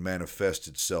withdrawal can manifest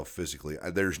itself physically.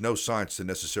 There's no science to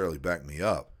necessarily back me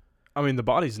up. I mean, the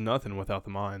body's nothing without the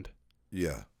mind.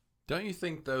 Yeah. Don't you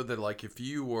think though that like if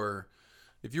you were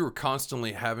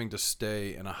constantly having to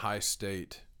stay in a high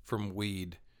state from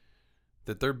weed,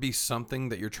 that there'd be something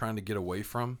that you're trying to get away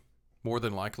from, more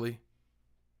than likely?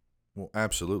 Well,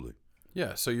 absolutely.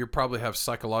 Yeah, so you probably have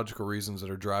psychological reasons that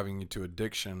are driving you to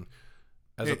addiction,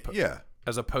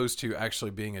 as opposed to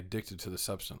actually being addicted to the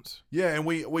substance. Yeah, and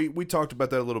we talked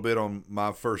about that a little bit on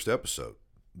my first episode.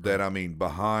 That, I mean,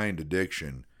 behind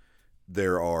addiction,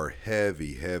 there are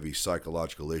heavy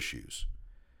psychological issues.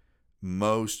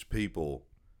 Most people,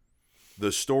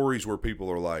 the stories where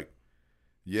people are like,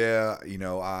 yeah,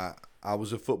 I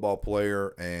was a football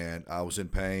player and I was in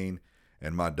pain,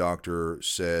 and my doctor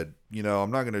said,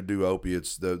 I'm not going to do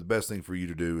opiates. The best thing for you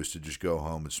to do is to just go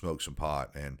home and smoke some pot.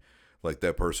 And like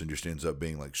that person just ends up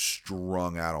being like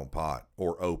strung out on pot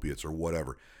or opiates or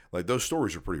whatever. Like those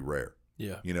stories are pretty rare.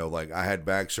 Yeah. Like I had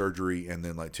back surgery and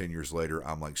then like 10 years later,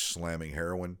 I'm like slamming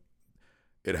heroin.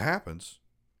 It happens.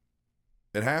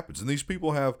 It happens. And these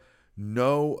people have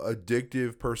no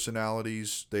addictive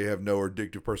personalities. They have no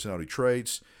addictive personality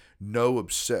traits.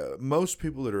 Most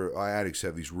people that are addicts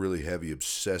have these really heavy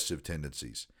obsessive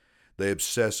tendencies. They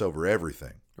obsess over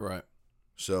everything. Right.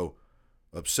 So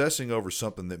obsessing over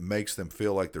something that makes them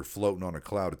feel like they're floating on a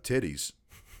cloud of titties,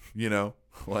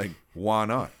 like, why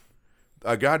not?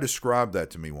 A guy described that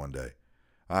to me one day.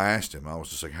 I asked him, I was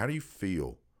just like, how do you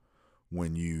feel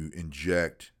when you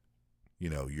inject,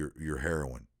 your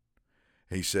heroin?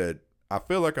 He said, I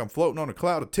feel like I'm floating on a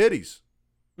cloud of titties.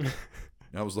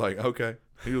 I was like, okay.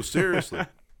 He goes, seriously.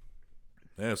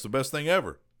 Yeah, it's the best thing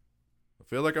ever. I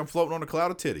feel like I'm floating on a cloud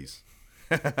of titties.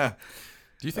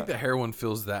 Do you think that heroin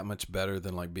feels that much better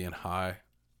than like being high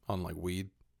on like weed?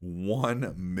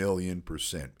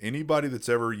 1,000,000%. Anybody that's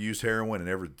ever used heroin and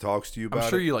ever talks to you about it, I'm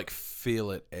sure you like feel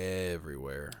it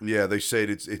everywhere. Yeah, they say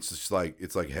it's just like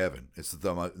heaven. It's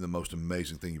the most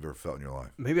amazing thing you've ever felt in your life.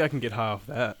 Maybe I can get high off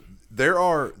that. There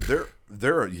are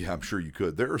yeah, I'm sure you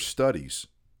could. There are studies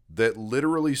that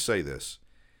literally say this.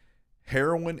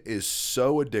 Heroin is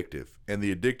so addictive, and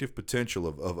the addictive potential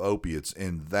of opiates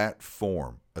in that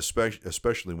form,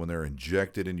 especially when they're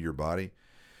injected into your body,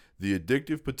 the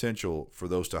addictive potential for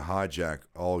those to hijack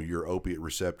all your opiate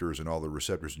receptors and all the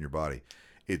receptors in your body,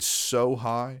 it's so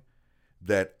high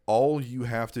that all you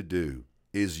have to do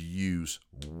is use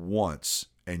once,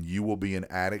 and you will be an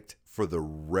addict for the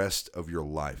rest of your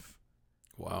life.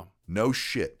 Wow. No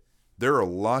shit. There are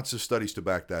lots of studies to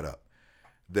back that up.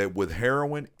 That with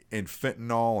heroin and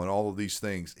fentanyl and all of these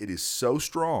things, it is so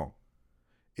strong.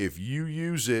 If you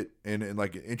use it in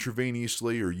like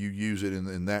intravenously, or you use it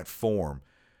in that form,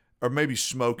 or maybe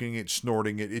smoking it,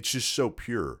 snorting it, it's just so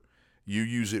pure. You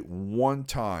use it one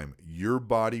time, your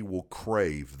body will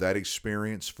crave that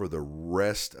experience for the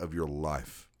rest of your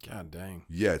life. God dang.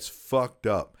 Yeah, it's fucked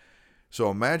up.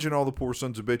 So imagine all the poor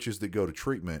sons of bitches that go to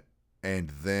treatment and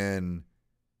then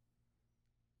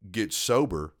get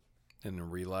sober. And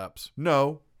then relapse.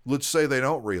 No, let's say they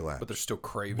don't relapse. But they're still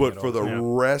craving But it. for the Yeah.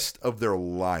 rest of their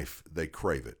life, they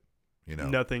crave it.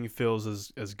 Nothing feels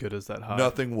as good as that high.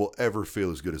 Nothing will ever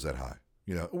feel as good as that high.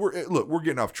 We're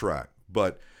getting off track,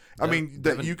 but I mean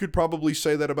that you could probably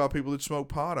say that about people that smoke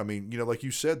pot. I mean, like you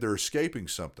said, they're escaping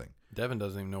something. Devin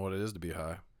doesn't even know what it is to be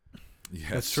high.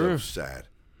 Yeah, That's it's true. So sad.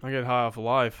 I get high off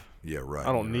life. Yeah, right.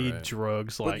 I don't need right.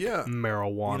 drugs like yeah,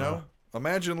 marijuana.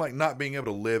 Imagine like not being able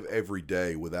to live every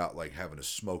day without like having to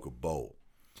smoke a bowl.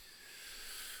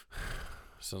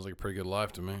 Sounds like a pretty good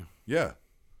life to me. Yeah,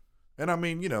 and I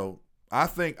mean, I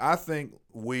think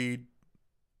weed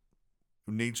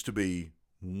needs to be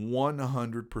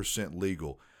 100%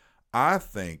 legal. I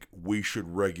think we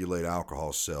should regulate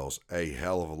alcohol sales a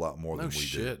hell of a lot more than we do. No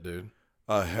shit, dude.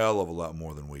 A hell of a lot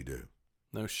more than we do.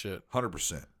 No shit.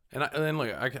 100%. And then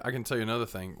look, I can tell you another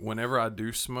thing. Whenever I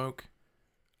do smoke,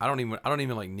 I don't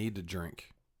even like need to drink.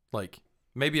 Like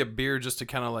maybe a beer just to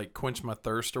kind of like quench my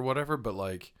thirst or whatever, but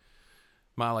like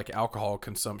my like alcohol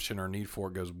consumption or need for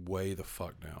it goes way the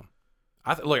fuck down.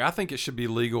 I think it should be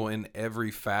legal in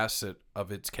every facet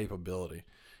of its capability.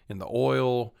 In the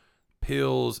oil,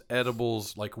 pills,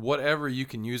 edibles, like whatever you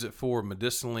can use it for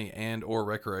medicinally and or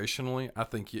recreationally, I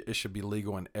think it should be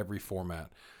legal in every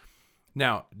format.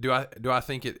 Now, do I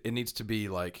think it needs to be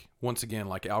like, once again,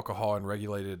 like alcohol and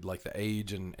regulated like the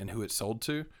age and who it's sold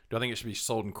to? Do I think it should be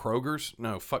sold in Kroger's?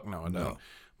 No, fuck no, I don't. No.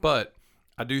 But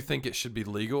I do think it should be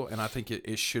legal, and I think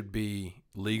it should be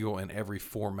legal in every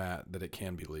format that it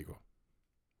can be legal.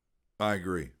 I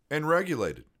agree. And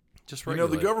regulated. Just You know,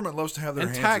 regulate the government loves to have their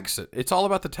and hands tax it. It's all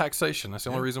about the taxation. That's the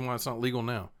only Yeah. reason why it's not legal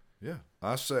now. Yeah,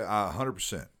 I say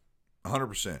 100%.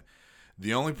 100%.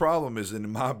 The only problem is in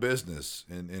my business,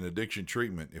 in addiction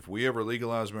treatment, if we ever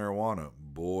legalize marijuana,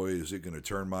 boy, is it going to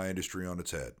turn my industry on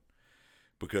its head.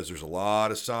 Because there's a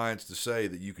lot of science to say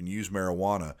that you can use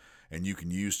marijuana and you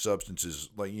can use substances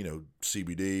like, you know,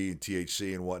 CBD and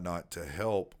THC and whatnot to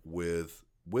help with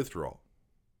withdrawal.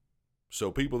 So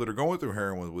people that are going through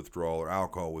heroin withdrawal or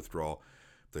alcohol withdrawal,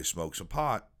 if they smoke some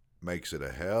pot, makes it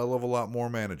a hell of a lot more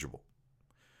manageable.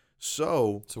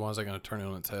 So why is that going to turn it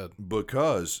on its head?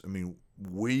 because, I mean,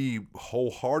 we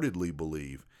wholeheartedly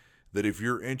believe that if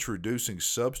you're introducing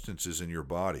substances into your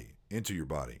body,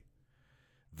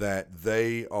 that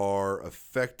they are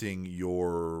affecting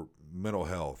your mental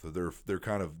health. They're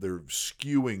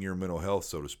skewing your mental health,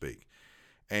 so to speak.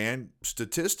 And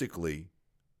statistically,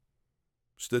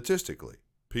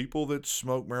 people that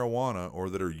smoke marijuana or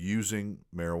that are using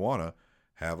marijuana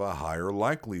have a higher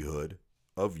likelihood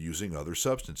of using other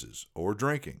substances or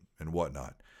drinking and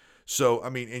whatnot. So, I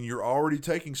mean, and you're already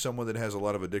taking someone that has a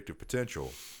lot of addictive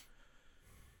potential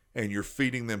and you're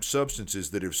feeding them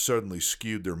substances that have suddenly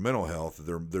skewed their mental health,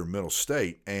 their mental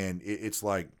state, and it's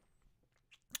like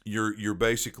you're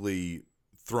basically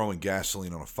throwing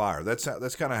gasoline on a fire. That's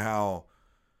kind of how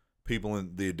people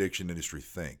in the addiction industry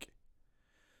think.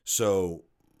 So,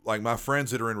 like my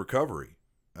friends that are in recovery,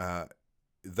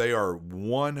 they are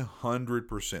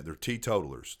 100%. They're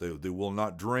teetotalers. They will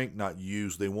not drink, not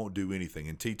use. They won't do anything.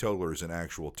 And teetotaler is an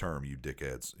actual term. You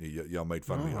dickheads. Y'all made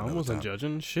fun of me. I wasn't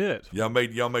judging shit. Y'all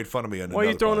made fun of me on Why are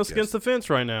you throwing podcast. us against the fence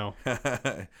right now?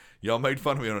 Y'all made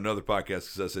fun of me on another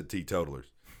podcast because I said teetotalers.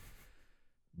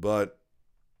 But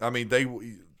I mean,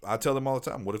 I tell them all the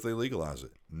time, what if they legalize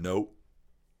it? Nope.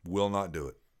 Will not do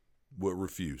it. Will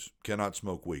refuse. Cannot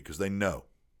smoke weed because they know.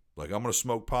 Like, I'm going to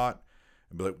smoke pot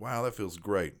and be like, wow, that feels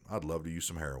great. I'd love to use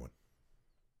some heroin.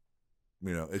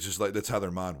 You know, it's just like that's how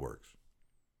their mind works.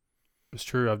 It's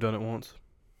true. I've done it once.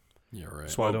 Yeah, right.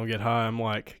 That's why I don't get high. I'm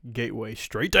like, gateway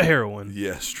straight to heroin.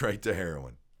 Yeah, straight to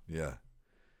heroin. Yeah.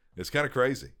 It's kind of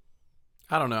crazy.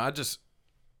 I don't know.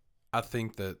 I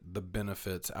think that the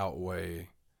benefits outweigh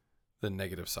the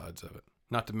negative sides of it.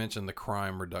 Not to mention the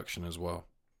crime reduction as well.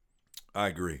 I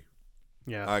agree.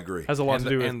 Yeah. I agree. Has a lot to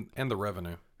do with and the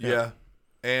revenue. Yeah.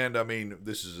 And I mean,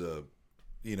 this is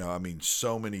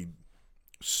so many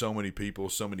people,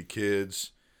 so many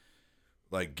kids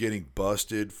like getting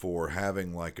busted for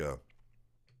having like a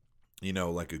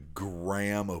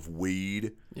gram of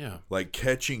weed. Yeah. Like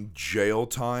catching jail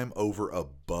time over a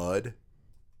bud.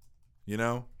 You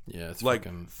know? Yeah, it's like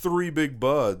fucking 3 big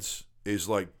buds is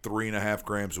like 3.5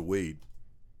 grams of weed.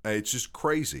 It's just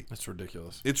crazy. It's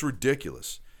ridiculous. It's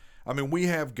ridiculous. I mean, we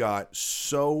have got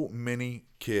so many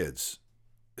kids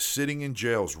sitting in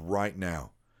jails right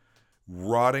now,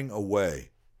 rotting away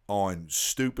on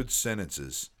stupid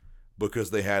sentences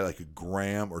because they had like 1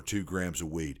 gram or 2 grams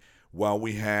of weed, while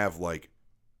we have like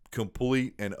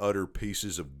complete and utter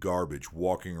pieces of garbage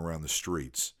walking around the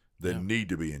streets that need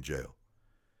to be in jail.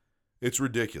 It's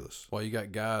ridiculous. Well, you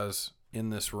got guys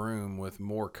in this room with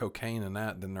more cocaine in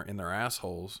that than they're in their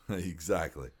assholes.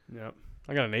 Exactly. Yep.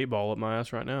 I got an 8-ball up my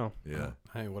ass right now. Yeah.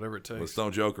 Hey, whatever it takes. Let's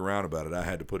don't joke around about it. I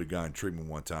had to put a guy in treatment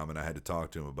one time, and I had to talk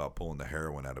to him about pulling the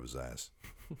heroin out of his ass.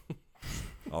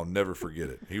 I'll never forget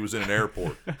it. He was in an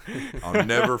airport. I'll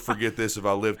never forget this if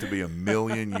I live to be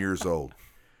 1,000,000 years old.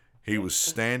 He was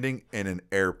standing in an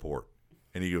airport,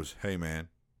 and he goes, "Hey, man."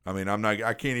 I mean,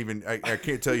 I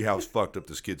can't tell you how fucked up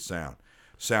this kid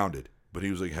sounded. But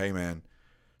he was like, "Hey, man,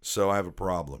 so I have a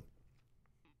problem."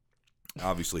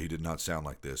 Obviously, he did not sound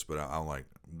like this, but I'm like,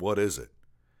 "What is it?"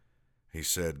 He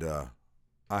said, I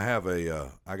got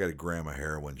 1 gram of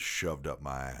heroin shoved up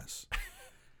my ass.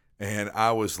 And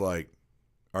I was like,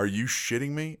 "Are you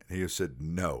shitting me?" And he said,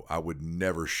 "No, I would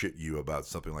never shit you about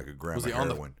something like a gram Was of he on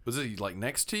heroin." was he like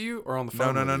next to you or on the No,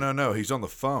 phone? no, with no, you? no, no. He's on the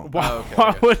phone. Why, okay, why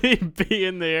okay. would he be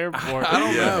in the airport? I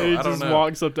don't know. He I don't just know.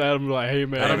 walks up to Adam and be like, "Hey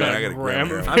man, Hey, I man, got I a got a gram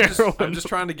gram of of heroin." I'm just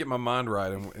trying to get my mind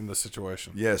right in the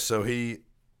situation. Yeah, so he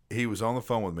was on the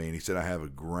phone with me, and he said, "I have a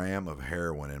gram of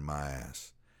heroin in my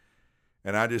ass."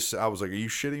 And I was like, "Are you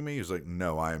shitting me?" He was like,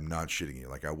 "No, I am not shitting you.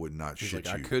 Like, I would not He's shit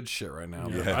like, you." I could shit right now.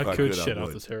 Yeah. but- I if I could could, I shit off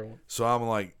would. this heroin. So I'm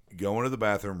like, go into the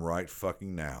bathroom right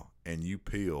fucking now, and you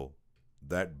peel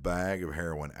that bag of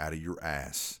heroin out of your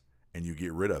ass, and you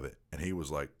get rid of it. And he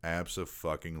was like,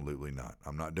 abso-fucking-lutely not.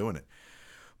 I'm not doing it.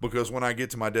 Because when I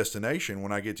get to my destination,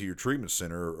 when I get to your treatment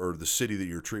center or the city that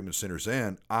your treatment center's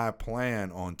in, I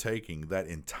plan on taking that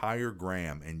entire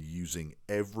gram and using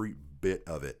every bit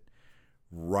of it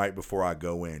right before I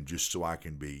go in, just so I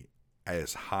can be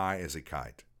as high as a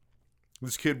kite.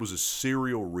 This kid was a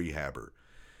serial rehabber.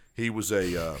 He was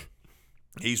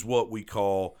he's what we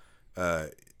call,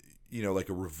 like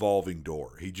a revolving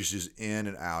door. He just is in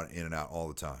and out all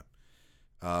the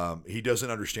time. He doesn't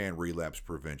understand relapse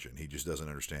prevention. He just doesn't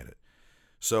understand it.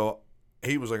 So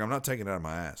he was like, "I'm not taking it out of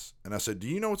my ass." And I said, "Do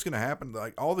you know what's going to happen?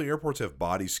 Like, all the airports have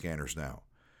body scanners now.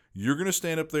 You're going to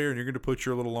stand up there and you're going to put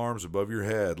your little arms above your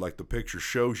head like the picture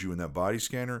shows you in that body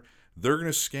scanner. They're going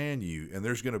to scan you, and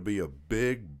there's going to be a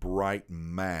big, bright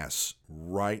mass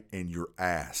right in your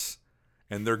ass.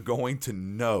 And they're going to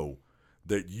know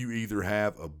that you either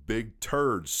have a big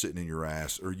turd sitting in your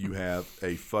ass or you have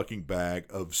a fucking bag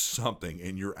of something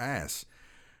in your ass."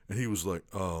 And he was like,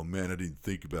 "Oh man, I didn't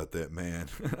think about that, man."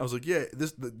 I was like, "Yeah,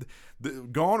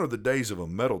 gone are the days of a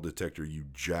metal detector, you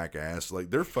jackass. Like,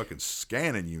 they're fucking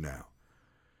scanning you now."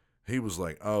 He was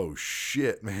like, "Oh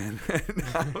shit, man." And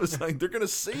I was like, "They're gonna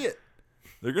see it.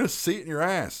 They're gonna see it in your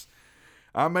ass."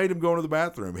 I made him go into the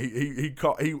bathroom.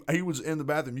 He was in the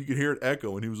bathroom. You could hear it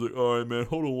echo, and he was like, "All right, man,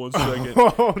 hold on one second."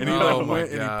 And he Oh, my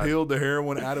went and God. he peeled the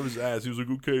heroin out of his ass. He was like,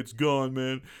 "Okay, it's gone,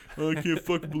 man. I can't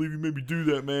fucking believe you made me do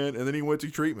that, man." And then he went to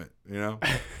treatment.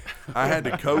 I had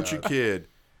to coach a kid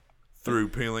through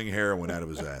peeling heroin out of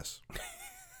his ass.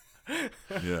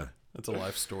 Yeah, That's a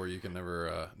life story you can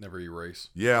never erase.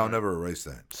 yeah, I'll never erase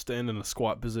that. Stand in a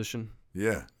squat position,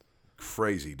 Yeah,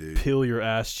 crazy dude. peel your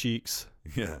ass cheeks.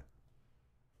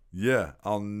 Yeah,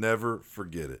 I'll never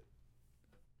forget it.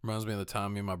 Reminds me of the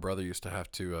time me and my brother used to have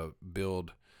to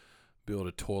build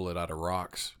a toilet out of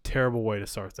rocks. Terrible way to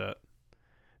start that.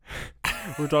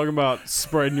 We're talking about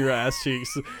spreading your ass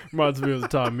cheeks. Reminds me of the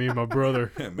time me and my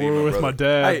brother Me and were my with my brother.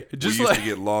 dad. Hey, We just used let, to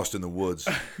get lost in the woods.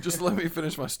 just let me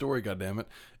finish my story, goddammit.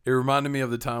 It reminded me of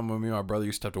the time when me and my brother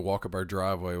used to have to walk up our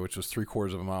driveway, which was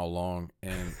 3/4 of a mile long,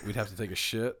 and we'd have to take a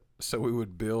shit. So we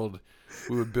would build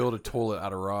a toilet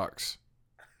out of rocks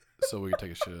so we could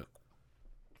take a shit.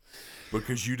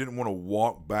 Because you didn't want to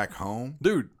walk back home?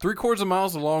 Dude, 3/4 of a mile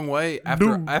is a long way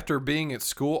after being at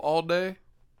school all day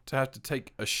to have to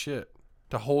take a shit,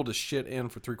 to hold a shit in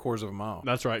for 3/4 of a mile.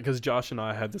 That's right, because Josh and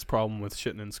I had this problem with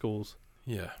shitting in schools.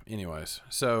 Yeah. Anyways,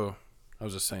 so I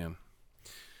was just saying.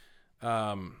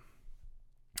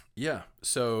 Yeah.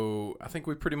 So I think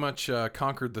we pretty much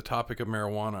conquered the topic of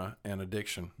marijuana and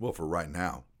addiction. Well, for right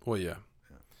now. Well, yeah.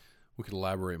 We could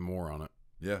elaborate more on it.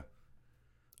 Yeah.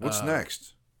 What's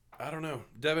next? I don't know.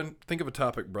 Devin, think of a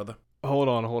topic, brother. Hold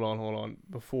on.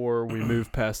 Before we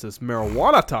move past this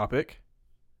marijuana topic,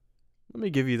 let me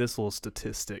give you this little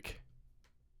statistic.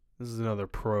 This is another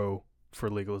pro for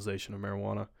legalization of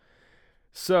marijuana.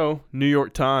 So, New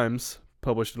York Times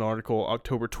published an article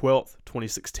October 12th,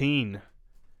 2016.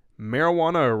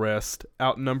 Marijuana arrests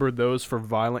outnumbered those for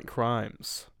violent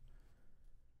crimes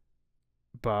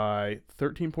by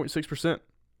 13.6%.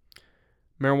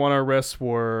 Marijuana arrests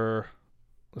were,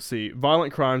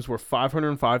 violent crimes were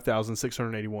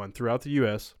 505,681 throughout the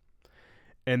U.S.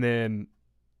 And then,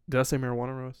 did I say marijuana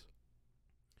arrests?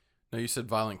 No, you said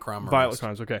violent crime. Violent arrest.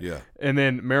 crimes, okay. Yeah. And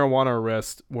then marijuana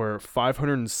arrests were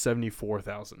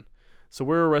 574,000. So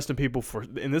we're arresting people for,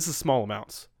 and this is small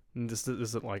amounts. And this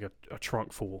isn't like a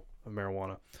trunk full of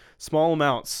marijuana. Small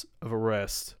amounts of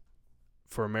arrest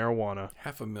for marijuana,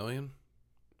 500,000.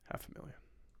 500,000.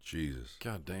 Jesus.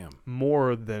 God damn.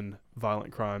 More than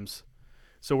violent crimes.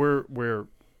 So we're,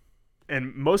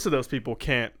 and most of those people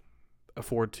can't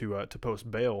afford to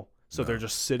post bail, so they're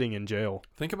just sitting in jail.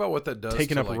 Think about what that does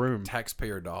Taking to up room.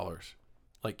 taxpayer dollars.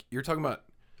 Like you're talking about,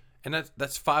 and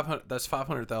that's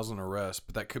 500,000 arrests,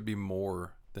 but that could be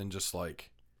more than just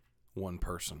like one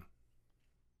person.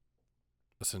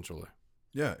 Essentially,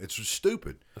 Yeah, it's just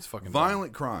stupid. that's fucking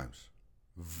Violent crimes.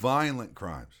 Violent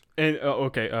crimes. And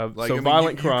Like,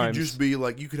 violent you crimes. could just be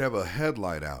like, you could have a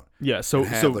headlight out Yeah. So and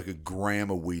have like a gram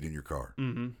of weed in your car.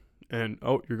 Mm-hmm. and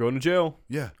you're going to jail.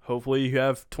 Yeah. Hopefully you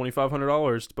have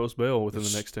 $2,500 to post bail within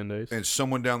the next 10 days. And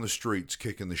someone down the street's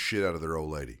kicking the shit out of their old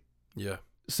lady. Yeah.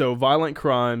 So violent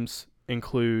crimes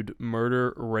include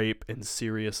murder, rape, and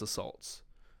serious assaults.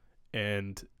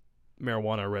 And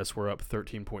marijuana arrests were up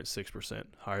 13.6%,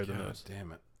 higher than God those.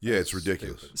 damn it. Yeah, it's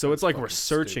ridiculous. Stupid. So it's like Fucking we're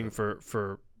searching stupid.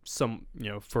 for some,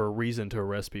 for a reason to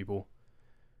arrest people.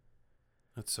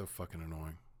 That's so fucking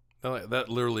annoying. That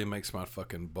literally makes my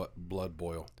fucking blood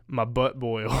boil. My butt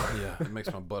boil. Yeah, it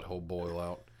makes my butthole boil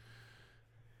out.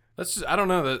 That's just, I don't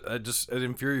know, it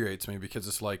infuriates me because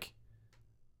it's like,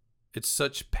 it's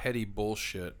such petty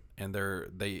bullshit, and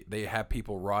they have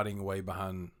people rotting away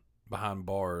behind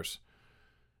bars,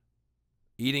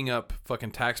 eating up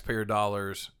fucking taxpayer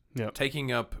dollars, Yep.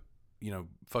 taking up,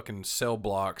 fucking cell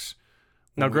blocks.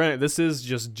 Now, granted, this is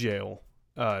just jail.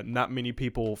 Not many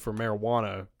people for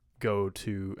marijuana go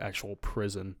to actual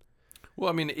prison. Well,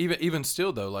 I mean, even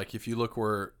still though, like if you look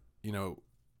where,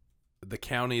 the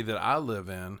county that I live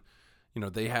in,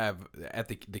 they have at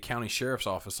the county sheriff's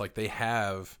office, like they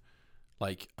have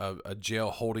like a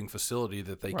jail holding facility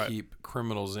that they keep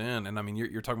criminals in. And I mean,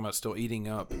 you're talking about still eating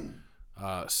up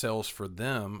cells for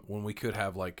them when we could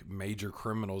have like major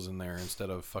criminals in there instead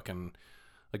of fucking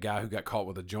a guy who got caught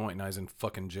with a joint and now he's in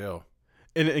fucking jail.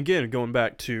 And again, going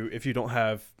back to if you don't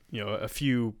have, a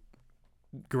few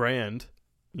grand,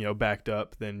 backed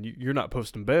up, then you're not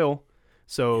posting bail.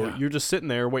 So Yeah. you're just sitting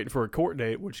there waiting for a court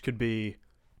date, which could be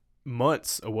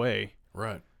months away.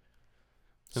 Right.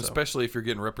 So, Especially if you're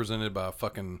getting represented by a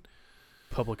fucking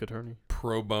public attorney.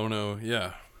 pro bono.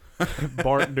 Yeah.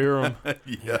 Bart Durham.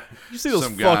 Yeah. You see those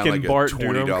Some guy in fucking like a Bart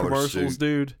Durham $20 commercials, suit.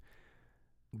 dude?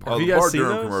 Oh, Have the you guys Bart seen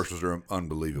Durham those? commercials are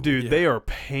unbelievable. Dude, Yeah. they are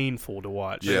painful to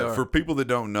watch. They Yeah, are. for people that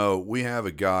don't know, we have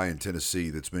a guy in Tennessee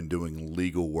that's been doing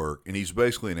legal work, and he's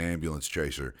basically an ambulance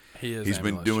chaser. He is. He's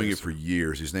been ambulance doing it chaser. for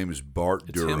years. His name is Bart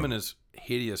It's Durham. him and his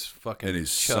hideous fucking And his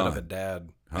chud of a son. dad.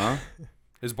 Huh?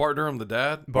 Is Bart Durham the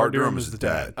dad? Bart Durham is the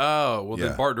dad. Oh, well Yeah.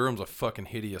 then Bart Durham's a fucking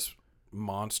hideous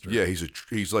monster. Yeah,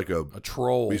 he's like a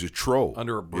troll. he's a troll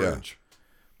under a Yeah. bridge.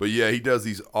 But yeah, he does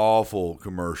these awful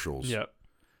commercials. Yeah.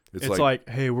 It's It's like, like,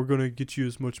 hey, we're going to get you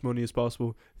as much money as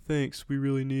possible. Thanks, we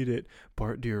really need it.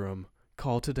 Bart Durham,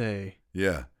 call today.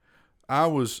 yeah. I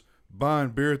was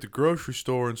buying beer at the grocery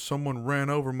store and someone ran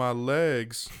over my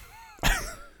legs.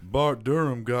 Bart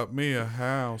Durham got me a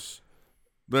house.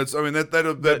 That'd be like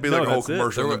no, a whole that's it.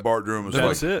 commercial. There And then Bart Durham was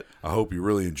That's like, it. I hope you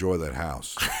really enjoy that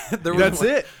house. There was That's one,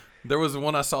 it. There was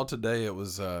one I saw today. It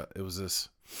was this.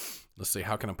 Let's see.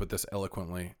 How can I put this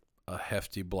eloquently? A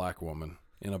hefty black woman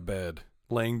in a bed,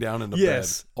 laying down in the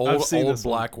Yes, bed. I've Old seen this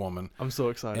one. black woman. I'm so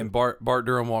excited. And Bart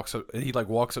Durham walks up. He like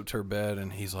walks up to her bed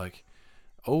and he's like,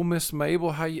 "Oh, Miss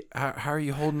Mabel, how are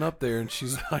you holding up there?" And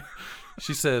she's like,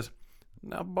 she says,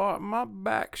 "Now, Bart, my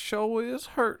back sure is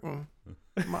hurting.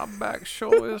 My back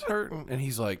sure is hurting." And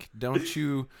he's like, "Don't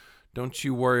you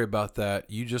worry about that.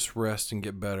 You just rest and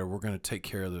get better. We're gonna take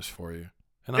care of this for you."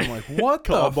 And I'm like, "What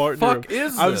Call the Bart fuck Durham.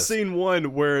 is this?" I've seen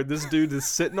one where this dude is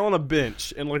sitting on a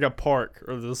bench in like a park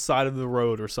or the side of the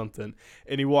road or something,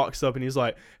 and he walks up and he's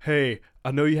like, "Hey,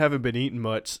 I know you haven't been eating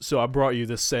much, so I brought you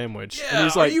this sandwich." Yeah, and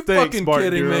he's like, are you "Thanks, fucking Bart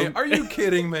kidding Durham." me? Are you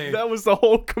kidding me? That was the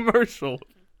whole commercial.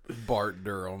 Bart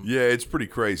Durham. Yeah, it's pretty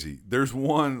crazy. There's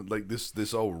one like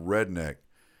this old redneck.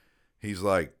 He's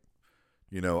like,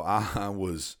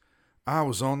 I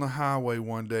was on the highway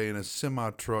one day and a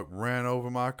semi truck ran over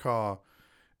my car,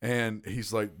 and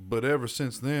he's like, but ever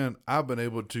since then I've been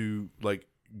able to like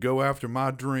go after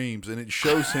my dreams, and it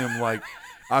shows him like,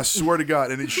 I swear to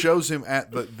God, and it shows him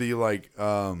at the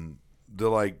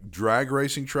drag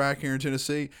racing track here in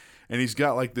Tennessee. And he's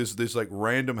got like this like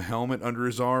random helmet under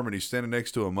his arm, and he's standing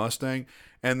next to a Mustang.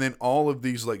 And then all of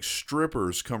these like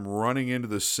strippers come running into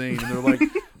the scene, and they're like,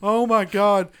 "Oh my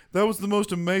God, that was the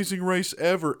most amazing race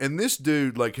ever!" And this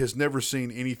dude like has never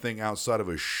seen anything outside of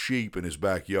a sheep in his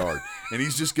backyard, and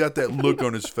he's just got that look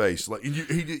on his face, like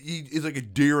he's like a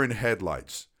deer in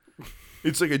headlights.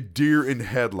 It's like a deer in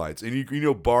headlights,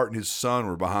 and Bart and his son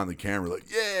were behind the camera, like,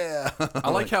 yeah.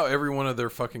 I like how every one of their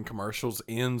fucking commercials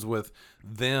ends with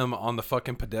them on the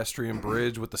fucking pedestrian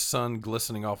bridge with the sun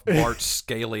glistening off Bart's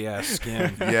scaly ass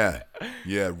skin.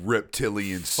 yeah,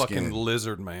 reptilian Fucking skin.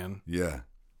 lizard man. Yeah,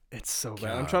 It's so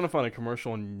bad. I'm God. trying to find a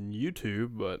commercial on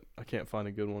YouTube, but I can't find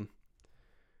a good one.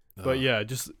 But yeah,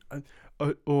 just I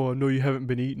know you haven't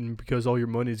been eating because all your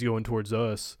money's going towards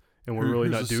us, and we're really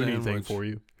Here's not a doing anything sandwich. for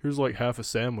you. Here's like half a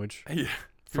sandwich Yeah.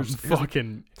 from Here's-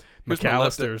 fucking Here's my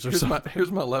McAllister's or here's something.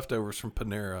 here's my leftovers from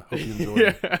Panera. Hope you enjoy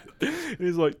it. Yeah. And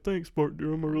he's like, "Thanks, Bart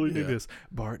Durham. I really need Yeah. this."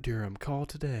 Bart Durham, call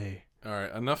today. All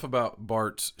right, enough about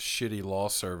Bart's shitty law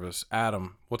service.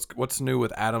 Adam, what's new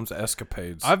with Adam's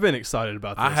escapades? I've been excited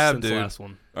about this I have, since dude. last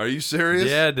one. Are you serious?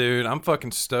 Yeah, dude, I'm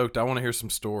fucking stoked. I want to hear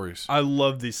some stories. I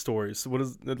love these stories. What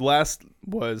is the last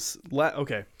was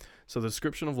okay? So the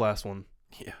description of last one: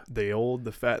 Yeah, the old,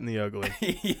 the fat, and the ugly.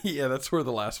 yeah, that's where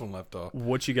the last one left off.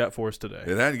 What you got for us today?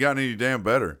 It hadn't gotten any damn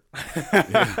better.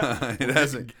 Yeah, it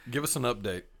hasn't. Give us an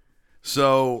update.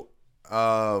 So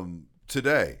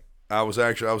today I was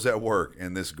at work,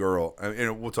 and this girl,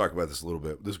 and we'll talk about this a little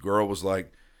bit. This girl was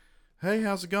like, "Hey,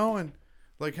 how's it going?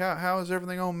 Like, how is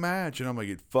everything on Match?" And I'm like,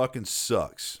 "It fucking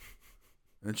sucks."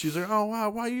 And she's like, "Oh wow,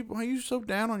 why you so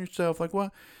down on yourself? Like,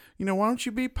 what? You know, why don't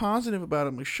you be positive about it?"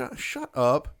 I'm like, shut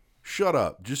up.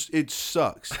 Just it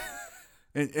sucks."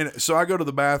 and so I go to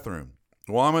the bathroom.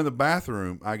 While I'm in the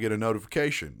bathroom, I get a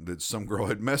notification that some girl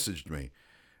had messaged me,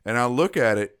 and I look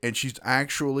at it, and she's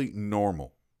actually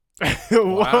normal.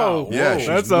 Whoa, Yeah, she's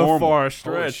that's normal. a far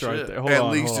stretch Holy right shit. there. Hold At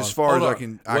on, least hold as on. far Hold as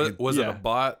on. I can. Was it yeah. a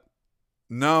bot?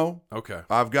 No, Okay.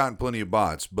 I've gotten plenty of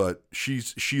bots, but she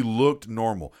looked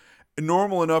normal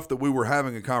enough that we were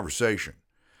having a conversation.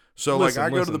 So Listen, like I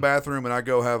go to the listen. bathroom and I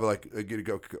go have like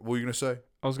go. What were you gonna say?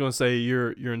 I was gonna say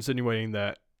you're insinuating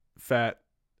that fat,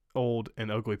 old,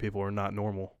 and ugly people are not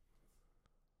normal.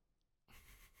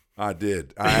 I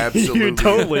did. I absolutely. You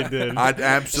totally did. I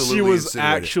absolutely. She was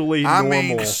insinuated. actually I normal.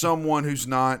 mean, someone who's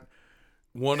not.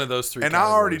 One of those three. And I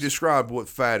already categories. described what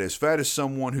fat is. Fat is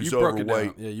someone who's You broke it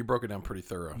overweight. down. Yeah, you broke it down pretty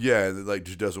thorough. Yeah, that like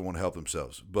just doesn't want to help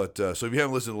themselves. But so if you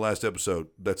haven't listened to the last episode,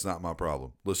 that's not my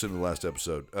problem. Listen to the last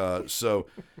episode. So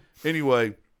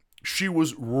anyway, she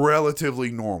was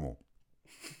relatively normal.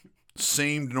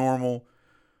 Seemed normal.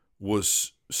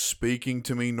 Was speaking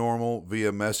to me normal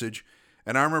via message.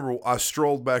 And I remember I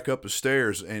strolled back up the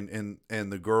stairs and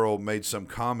the girl made some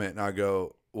comment, and I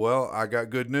go, "Well, I got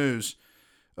good news.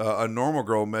 A normal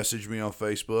girl messaged me on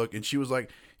Facebook, and she was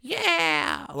like,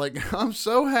 'Yeah, like I'm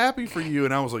so happy for you.'"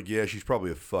 And I was like, "Yeah, she's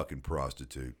probably a fucking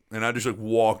prostitute." And I just like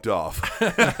walked off.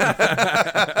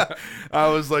 I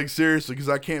was like, seriously, because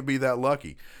I can't be that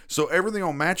lucky. So everything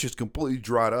on Match is completely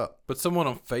dried up. But someone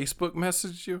on Facebook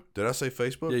messaged you? Did I say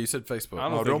Facebook? Yeah, you said Facebook. I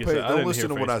don't Oh, think you said- I don't didn't listen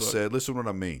hear to what I Facebook. said. Listen to what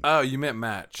I mean. Oh, you meant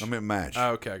Match. I meant Match.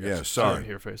 Oh, okay, I got Yeah, you. I sorry. didn't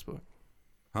hear Facebook.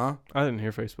 Huh? I didn't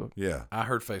hear Facebook. Yeah, I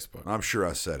heard Facebook. I'm sure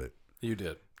I said it. You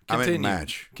did. I meant Continue.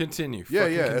 Match. Continue. Yeah,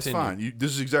 Fucking yeah, that's continue. fine.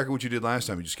 This is exactly what you did last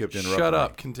time. You just kept interrupting. Shut me.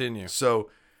 up. Continue. So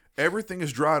everything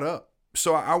is dried up.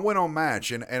 So I went on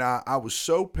Match, and I was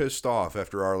so pissed off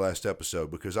after our last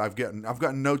episode because I've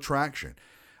gotten no traction.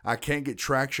 I can't get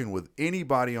traction with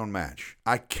anybody on Match.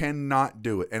 I cannot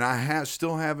do it, and I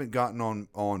still haven't gotten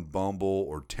on Bumble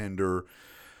or Tinder.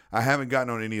 I haven't gotten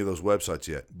on any of those websites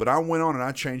yet. But I went on and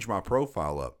I changed my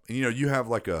profile up, and you have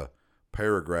like a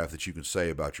paragraph that you can say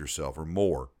about yourself or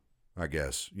more. I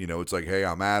guess it's like, "Hey,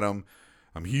 I'm Adam.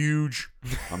 I'm huge.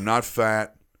 I'm not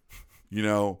fat.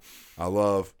 I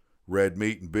love red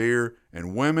meat and beer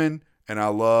and women, and I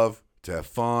love to have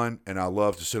fun, and I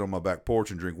love to sit on my back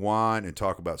porch and drink wine and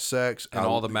talk about sex." And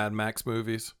all the Mad Max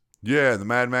movies. Yeah, the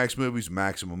Mad Max movies,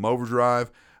 Maximum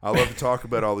Overdrive. I love to talk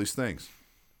about all these things.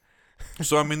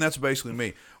 So, I mean, that's basically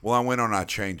me. Well, I went on and I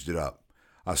changed it up.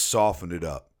 I softened it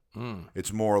up.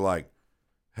 It's more like,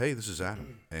 "Hey, this is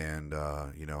Adam, and,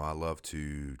 I love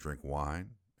to drink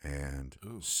wine and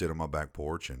sit on my back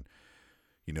porch, and,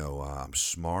 I'm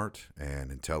smart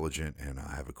and intelligent, and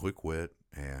I have a quick wit,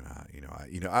 and,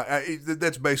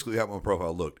 that's basically how my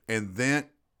profile looked." And then,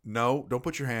 no, don't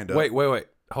put your hand up. Wait.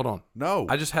 Hold on. No.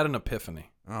 I just had an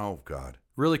epiphany. Oh, God.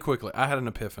 Really quickly, I had an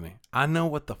epiphany. I know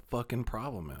what the fucking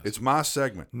problem is. It's my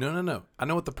segment. No. I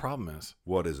know what the problem is.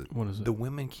 What is it? What is it? The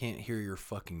women can't hear your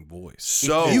fucking voice.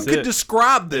 So- if you That's could it.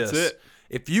 describe this, That's it.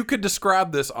 if you could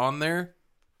describe this on there,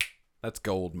 that's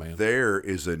gold, man. There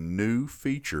is a new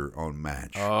feature on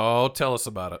Match Oh, tell us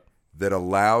about it. that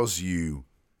allows you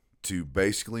to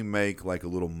basically make like a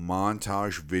little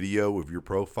montage video of your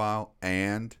profile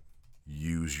and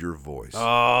use your voice.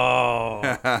 Oh,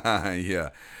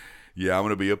 Yeah, I'm going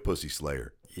to be a pussy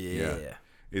slayer. Yeah.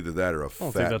 Either that or a I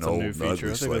don't fat think and that's a old new and feature. I ugly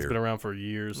think slayer. that's been around for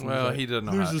years. Well, he doesn't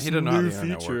know There's how. this He doesn't know how new the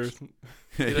internet feature. works.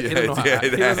 He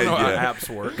doesn't know how apps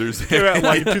work. Came out in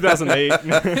like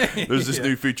 2008. There's this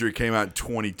new feature. It came out in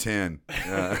 2010.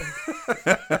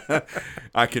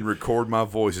 I can record my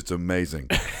voice. It's amazing.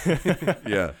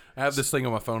 Yeah. I have this thing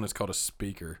on my phone. It's called a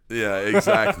speaker Yeah,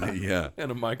 exactly. Yeah.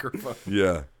 and a microphone.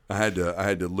 Yeah. I had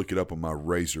to look it up on my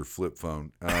Razr flip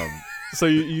phone. So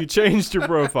you changed your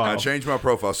profile. I changed my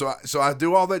profile. So I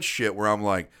do all that shit where I'm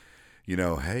like,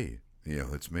 hey,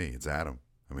 it's me. It's Adam.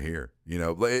 I'm here.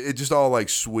 It's just all like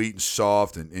sweet and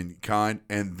soft and kind.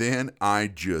 And then I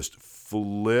just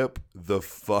flip the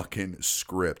fucking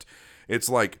script. It's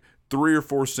like 3 or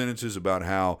 4 sentences about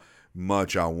how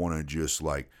much I want to just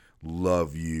like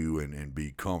love you and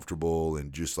be comfortable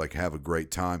and just like have a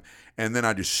great time. And then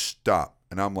I just stop.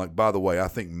 And I'm like, by the way, I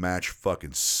think Match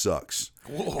fucking sucks.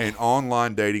 Whoa. And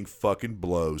online dating fucking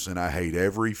blows. And I hate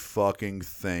every fucking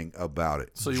thing about it.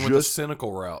 So you went the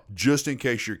cynical route. Just in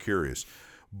case you're curious.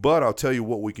 But I'll tell you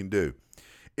what we can do.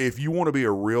 If you want to be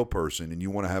a real person and you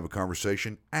want to have a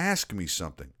conversation, ask me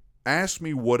something. Ask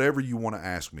me whatever you want to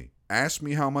ask me. Ask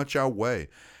me how much I weigh.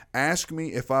 Ask me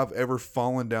if I've ever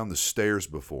fallen down the stairs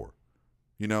before.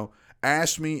 You know,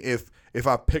 ask me if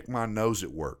I pick my nose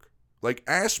at work. Like,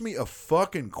 ask me a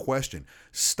fucking question.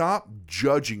 Stop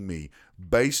judging me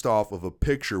based off of a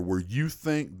picture where you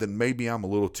think that maybe I'm a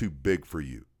little too big for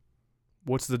you.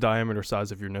 What's the diameter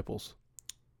size of your nipples?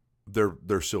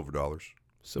 They're silver dollars.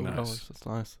 Silver Nice. dollars. That's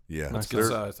nice. Yeah, That's good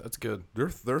size. That's good. They're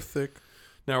thick.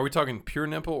 Now, are we talking pure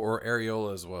nipple or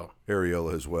areola as well?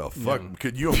 Areola as well. Fuck, Yeah.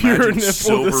 could you Pure imagine nipple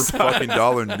silver the size. fucking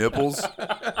dollar nipples?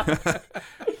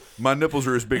 My nipples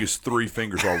are as big as 3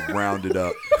 fingers all rounded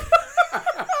up.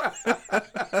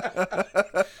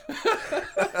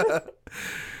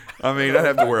 I mean, I'd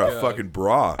have to wear a fucking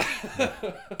bra.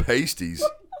 Pasties.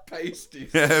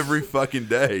 Pasties. Every fucking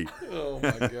day. Oh,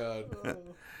 my God.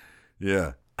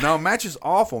 Yeah. No, Match is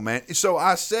awful, man. So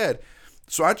I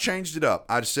changed it up.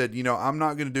 I said, you know, I'm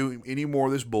not going to do any more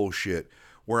of this bullshit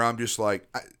where I'm just like,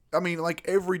 I mean, like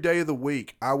every day of the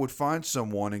week, I would find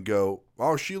someone and go,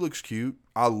 oh, she looks cute.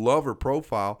 I love her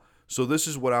profile. So this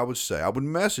is what I would say. I would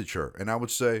message her and I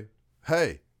would say,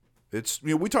 hey, it's, you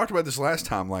know, we talked about this last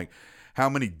time, like how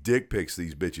many dick pics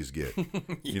these bitches get,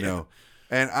 you know?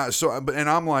 And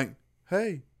I'm like,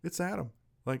 hey, it's Adam.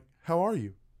 Like, how are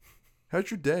you?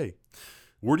 How's your day?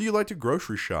 Where do you like to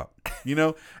grocery shop? You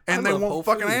know, and they love won't Whole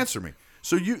fucking Foods. answer me.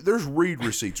 So there's read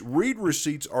receipts. Read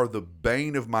receipts are the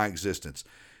bane of my existence.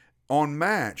 On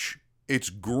Match, it's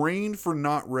green for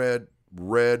not read,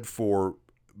 red for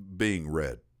being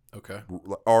read, Okay.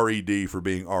 RED for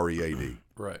being READ.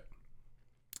 Right.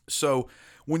 So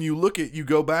when you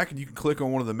go back and you can click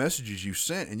on one of the messages you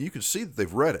sent and you can see that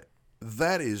they've read it.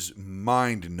 That is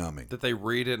mind numbing. That they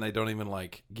read it and they don't even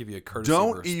like give you a courtesy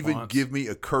Don't response. even give me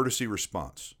a courtesy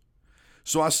response.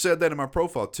 So I said that in my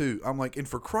profile too. I'm like, and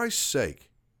for Christ's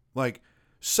sake, like,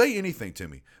 say anything to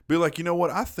me. Be like, you know what?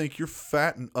 I think you're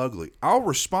fat and ugly. I'll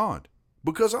respond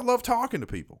because I love talking to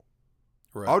people.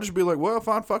 Right. I'll just be like, well,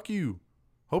 fine, fuck you.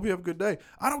 Hope you have a good day.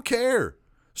 I don't care.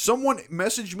 Someone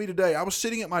messaged me today. I was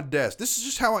sitting at my desk. This is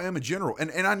just how I am in general.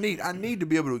 And I need to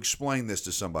be able to explain this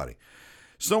to somebody.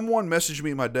 Someone messaged me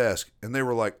at my desk, and they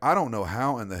were like, I don't know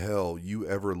how in the hell you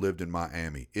ever lived in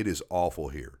Miami. It is awful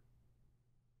here.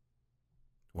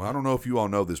 Well, I don't know if you all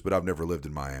know this, but I've never lived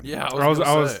in Miami. Yeah, I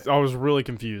was really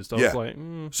confused. I was Yeah. like,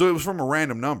 So it was from a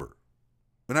random number.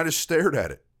 And I just stared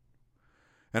at it.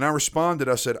 And I responded,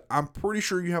 I said, I'm pretty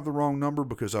sure you have the wrong number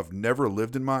because I've never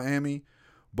lived in Miami,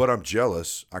 but I'm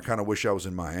jealous. I kind of wish I was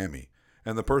in Miami.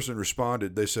 And the person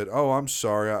responded, they said, oh, I'm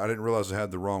sorry. I didn't realize I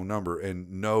had the wrong number. And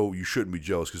no, you shouldn't be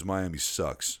jealous because Miami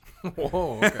sucks.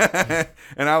 Whoa. Okay.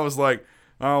 And I was like,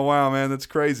 oh, wow, man, that's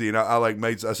crazy. And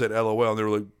I said, LOL. And they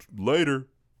were like, later.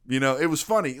 You know, it was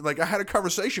funny. Like, I had a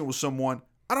conversation with someone.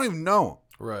 I don't even know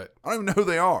them. Right. I don't even know who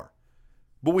they are.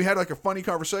 But we had like a funny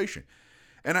conversation.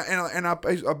 And I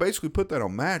basically put that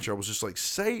on Match. I was just like,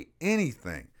 say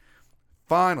anything.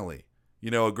 Finally,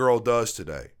 you know, a girl does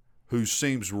today who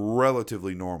seems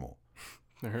relatively normal.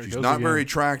 there it She's goes not again. very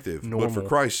attractive, but for Normal.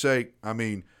 Christ's sake, I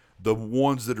mean, the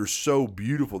ones that are so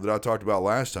beautiful that I talked about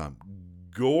last time,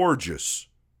 gorgeous.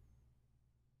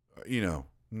 You know,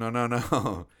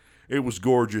 no. It was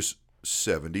gorgeous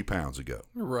 70 pounds ago,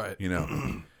 Right. you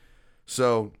know.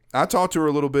 So I talked to her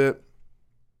a little bit,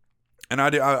 and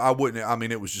I wouldn't, I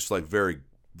mean, it was just like very,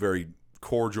 very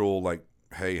cordial, like,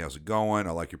 hey, how's it going?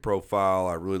 I like your profile.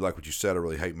 I really like what you said. I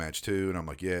really hate Match too. And I'm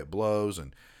like, yeah, it blows.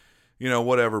 And, you know,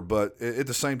 whatever. But at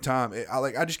the same time,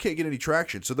 I just can't get any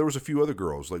traction. So there was a few other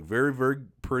girls, like very, very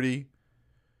pretty.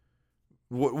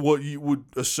 What you would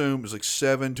assume is like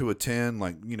 7 to a 10,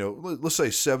 like, you know, let's say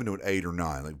 7 to an 8 or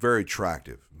 9, like very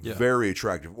attractive, Yeah. very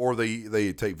attractive. Or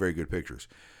they take very good pictures.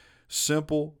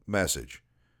 Simple message.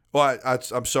 Well,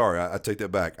 I'm sorry. I take that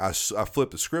back. I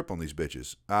flipped the script on these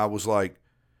bitches. I was like,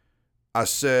 I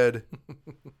said,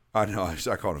 I know, I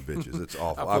called them bitches. It's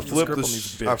awful. I flipped the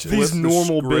script on these bitches. These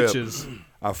normal bitches.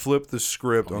 I flipped the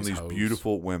script On on these these hoes.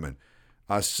 beautiful women.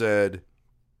 I said,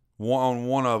 on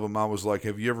one of them, I was like,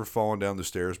 have you ever fallen down the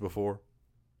stairs before?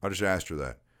 I just asked her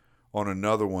that. On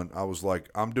another one, I was like,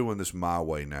 I'm doing this my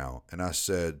way now. And I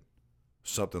said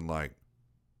something like,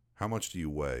 how much do you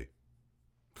weigh?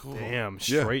 Cool. Damn,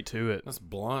 Yeah. straight to it. That's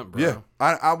blunt, bro. Yeah,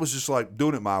 I was just like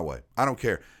doing it my way. I don't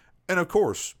care. And of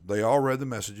course, they all read the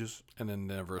messages. And then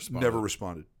never responded. Never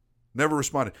responded. Never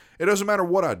responded. It doesn't matter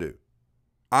what I do.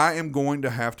 I am going to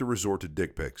have to resort to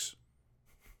dick pics.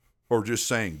 Or just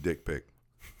saying dick pic.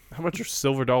 How about your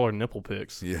silver dollar nipple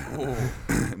pics? Yeah.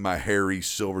 My hairy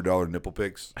silver dollar nipple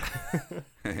pics.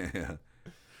 Yeah.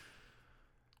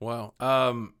 Wow.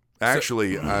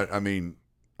 Actually, I mean,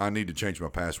 I need to change my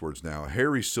passwords now.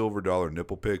 Hairy silver dollar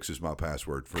nipple pics is my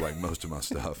password for like most of my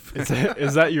stuff.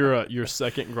 Is that your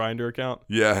second Grinder account?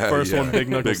 Yeah. First yeah. one, Big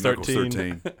Knuckles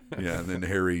 13. Yeah, and then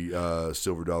hairy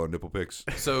silver dollar nipple pics.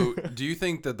 So, do you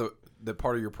think that that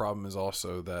part of your problem is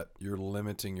also that you're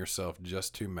limiting yourself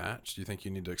just to Match? Do you think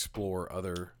you need to explore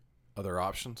other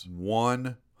options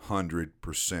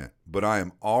 100%. But I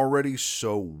am already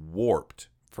so warped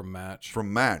from Match?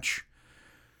 from Match.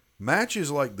 Match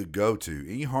is like the go-to.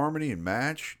 eHarmony and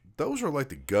Match, those are like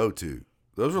the go-to.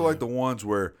 Those are like the ones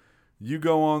where you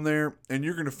go on there and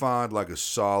you're going to find like a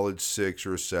solid 6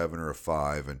 or a 7 or a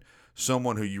 5 and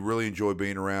someone who you really enjoy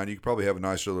being around. You could probably have a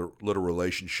nice little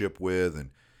relationship with.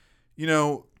 And, you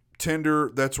know,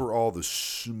 Tinder, that's where all the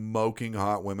smoking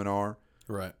hot women are.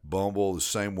 Right. Bumble, the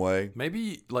same way.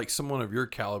 Maybe like someone of your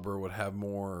caliber would have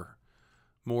more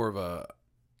of a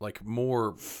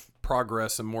more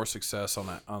progress and more success on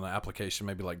an application,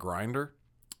 maybe like Grindr.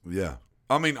 Yeah.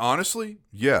 I mean, honestly,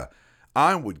 yeah.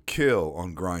 I would kill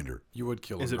on Grindr. You would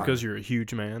kill. Is it Grindr. because you're a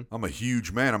huge man? I'm a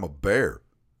huge man. I'm a bear.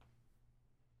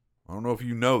 I don't know if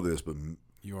you know this, but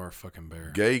You are a fucking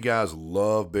bear. gay guys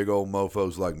love big old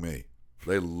mofos like me.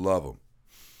 They love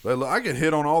them. I get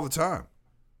hit on all the time.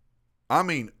 I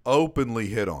mean, openly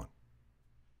hit on.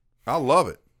 I love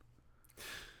it.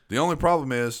 The only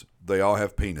problem is they all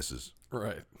have penises.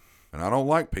 Right. And I don't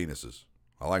like penises.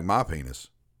 I like my penis.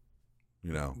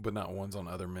 You know. But not ones on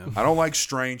other men. I don't like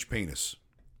strange penis.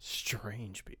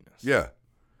 Strange penis. Yeah.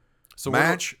 So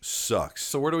Match sucks.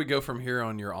 So where do we go from here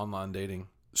on your online dating?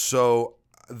 So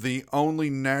the only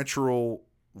natural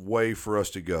way for us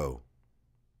to go,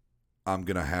 I'm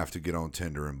going to have to get on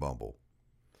Tinder and Bumble.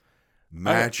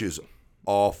 Match is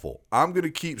awful. I'm going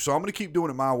to keep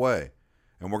doing it my way.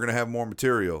 And we're going to have more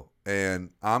material. And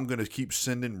I'm going to keep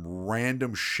sending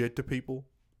random shit to people.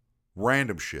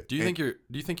 Random shit. Do you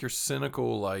think you're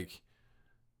cynical, like,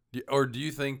 or do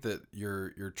you think that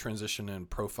your transition in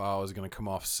profile is going to come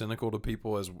off cynical to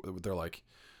people as they're like,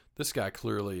 this guy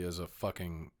clearly is a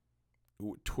fucking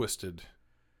twisted.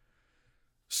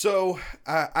 So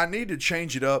I need to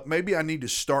change it up. Maybe I need to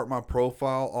start my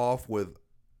profile off with,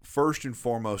 first and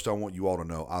foremost, I want you all to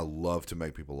know I love to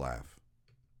make people laugh.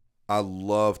 I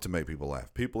love to make people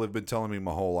laugh. People have been telling me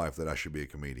my whole life that I should be a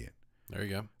comedian. There you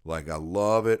go. Like, I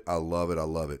love it. I love it. I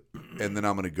love it. And then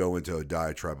I'm going to go into a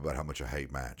diatribe about how much I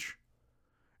hate Match.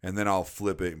 And then I'll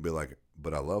flip it and be like,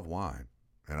 but I love wine.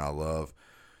 And I love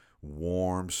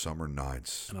warm summer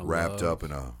nights wrapped up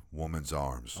in a woman's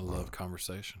arms. I love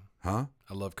conversation. Huh?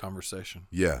 I love conversation.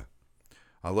 Yeah.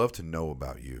 I love to know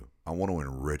about you. I want to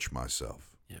enrich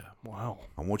myself. Yeah. Wow.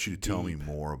 I want you to tell me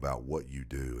more about what you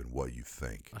do and what you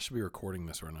think. I should be recording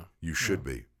this right now. You should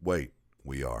be. Wait,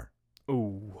 we are.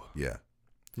 Ooh. Yeah.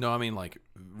 No, I mean like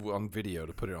on video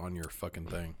to put it on your fucking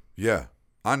thing. Yeah.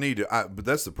 I need to, but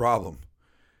that's the problem.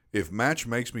 If Match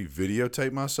makes me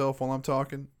videotape myself while I'm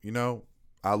talking, you know,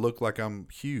 I look like I'm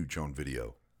huge on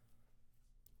video.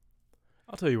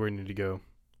 I'll tell you where you need to go.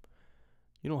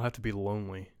 You don't have to be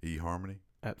lonely eHarmony?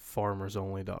 at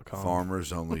farmersonly.com.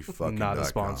 Farmers only fucking. Not a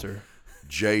sponsor.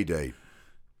 J-Date.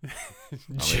 I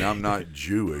mean, I'm not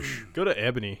Jewish. Go to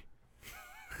Ebony.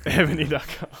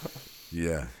 Ebony.com.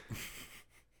 Yeah.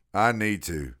 I need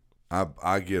to.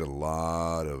 I get a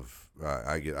lot of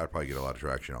I probably get a lot of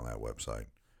traction on that website.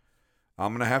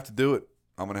 I'm gonna have to do it.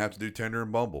 I'm gonna have to do Tinder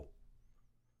and Bumble.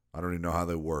 I don't even know how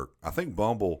they work. I think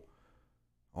Bumble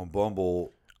I'm going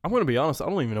to be honest. I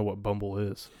don't even know what Bumble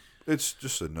is. it's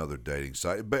just another dating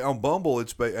site. But on Bumble,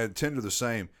 and Tinder the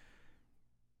same.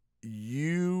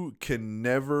 You can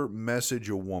never message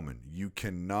a woman. You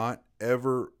cannot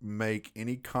ever make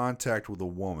any contact with a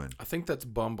woman I think that's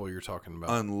Bumble you're talking about.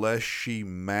 unless she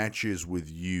matches with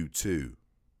you too.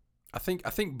 I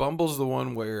think Bumble's the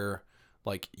one where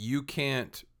like you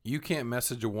can't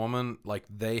message a woman, like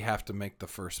they have to make the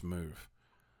first move.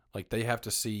 Like they have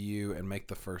to see you and make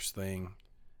the first thing.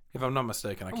 If I'm not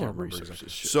mistaken, I can't remember exactly.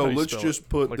 So let's just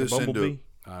put like a this into. bumblebee?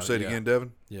 Say it yeah. again,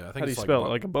 Devin. Yeah, I think How do you it's spell it?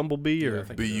 Bum- Like a bumblebee or Yeah, I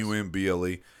think it is.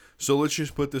 Bumble. So let's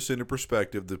just put this into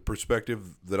perspective. The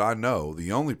perspective that I know,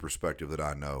 the only perspective that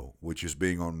I know, which is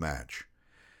being on Match.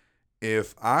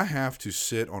 If I have to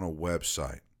sit on a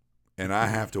website and I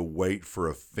have to wait for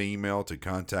a female to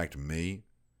contact me,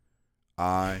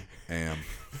 I am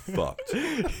fucked.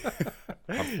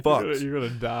 I'm fucked. You're gonna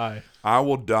die. I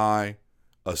will die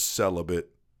a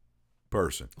celibate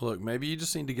person. Look, maybe you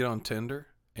just need to get on Tinder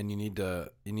and you need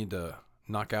to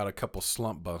knock out a couple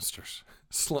slump busters.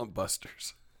 Slump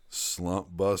busters. Slump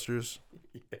busters.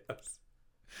 Yes.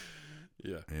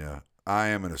 Yeah. Yeah, I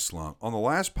am in a slump. On the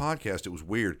last podcast, it was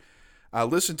weird. I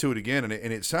listened to it again, and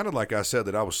it sounded like I said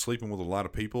that I was sleeping with a lot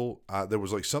of people. There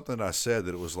was like something that I said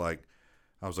that it was like,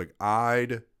 I was like,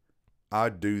 I'd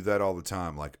do that all the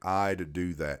time. Like, I'd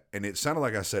do that. And it sounded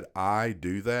like I said, I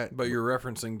do that. But you're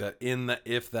referencing that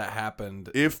if that happened,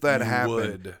 If that you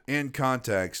happened, would. in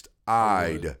context,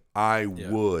 would. I Yeah.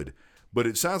 would. But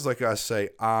it sounds like I say,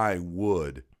 I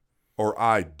would, or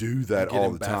I do that Get all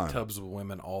in the time. bathtubs with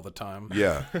women all the time.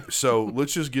 Yeah. So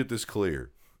let's just get this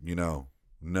clear.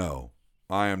 No,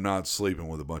 I am not sleeping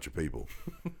with a bunch of people.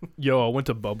 Yo, I went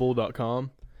to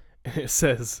bubble.com and it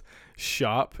says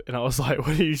shop, and I was like,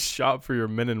 what do you shop for your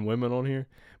men and women on here?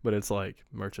 But it's like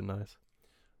merchandise.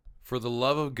 For the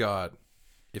love of God,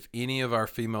 if any of our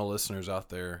female listeners out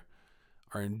there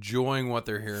are enjoying what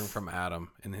they're hearing from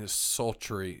Adam in his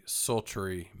sultry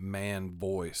man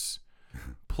voice,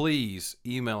 please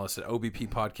email us at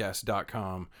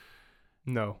obppodcast.com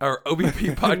No. or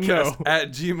obppodcast No. at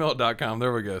gmail.com.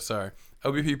 There we go. Sorry.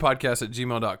 obppodcast at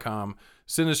gmail.com.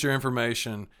 Send us your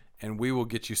information and we will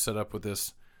get you set up with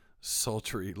this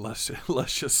sultry,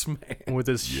 luscious man. With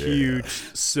this Yeah. huge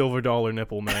silver dollar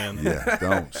nipple man. Yeah,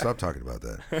 don't stop talking about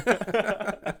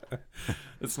that.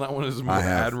 It's not one of his more I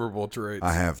have- admirable traits.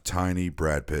 I have tiny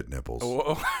Brad Pitt nipples.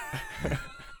 Whoa.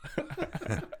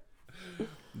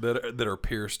 that are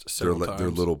pierced several times. They're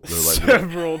little. They're like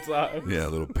Several times.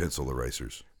 little pencil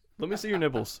erasers. Let me see your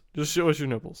nipples. Just show us your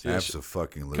nipples. Yeah,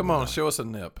 Absolutely. Come on, show us a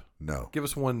nip. No, Give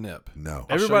us one nip. no.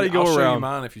 Everybody I'll go show you around.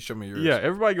 mine if you show me yours. Yeah,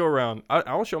 everybody go around.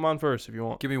 I'll show mine first if you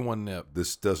want. Give me one nip.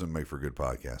 This doesn't make for good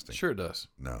podcasting. Sure it does.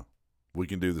 No, we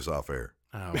can do this off air.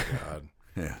 Oh, God.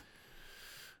 Yeah.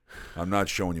 I'm not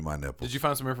showing you my nipples. Did you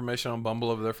find some information on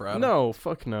Bumble over there for Adam? No,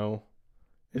 fuck no.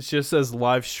 It just says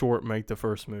live short, make the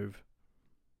first move.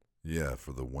 Yeah,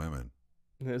 for the women.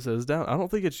 And it says down. I don't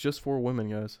think it's just for women,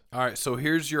 guys. All right, so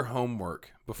here's your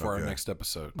homework before our Okay. next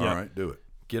episode. All Yeah. right, do it.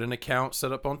 Get an account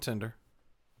set up on Tinder.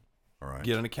 All right.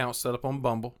 Get an account set up on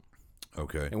Bumble.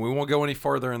 Okay. And we won't go any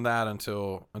further in that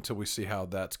until we see how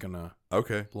that's going to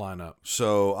Okay. line up.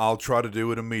 So I'll try to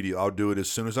do it immediately. I'll do it as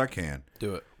soon as I can.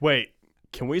 Do it. Wait,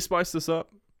 can we spice this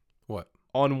up? What?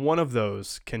 On one of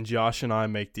those, can Josh and I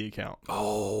make the account?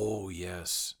 Oh,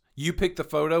 yes. You pick the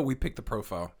photo, we pick the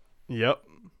profile. Yep.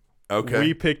 Okay.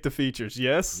 We pick the features.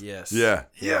 Yes. Yes. Yeah.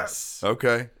 Yes.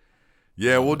 Okay.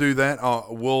 Yeah, we'll do that.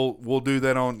 We'll do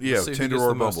that on Let's see who Tinder gets or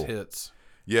the most Bumble. hits.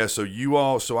 Yeah. So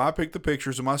I pick the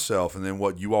pictures of myself, and then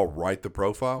what? You all write the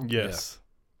profile. Yes.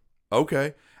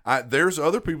 Okay. There's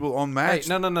other people on Match.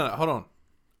 Hey, no. Hold on.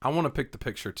 I want to pick the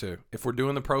picture too. If we're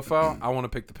doing the profile, I want to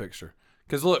pick the picture.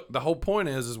 Because look, the whole point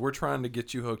is we're trying to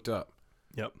get you hooked up.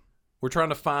 Yep. We're trying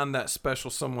to find that special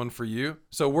someone for you.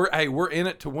 So we're in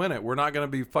it to win it. We're not going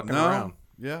to be fucking No. around.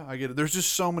 Yeah, I get it. There's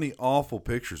just so many awful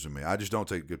pictures of me. I just don't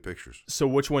take good pictures. So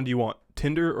which one do you want?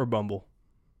 Tinder or Bumble?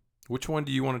 Which one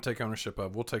do you want to take ownership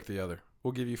of? We'll take the other.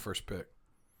 We'll give you first pick.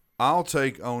 I'll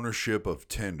take ownership of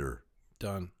Tinder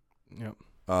Done.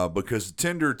 Yep. because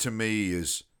Tinder to me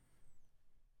is.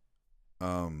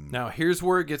 Now here's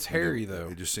where it gets hairy though.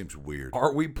 It just seems weird.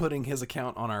 Are we putting his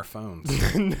account on our phones?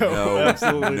 No,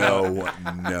 absolutely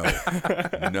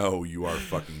not. no, you are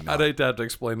fucking not. I'd hate to have to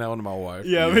explain that one to my wife.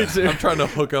 Yeah, me too. I'm trying to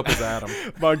hook up with Adam.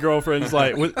 My girlfriend's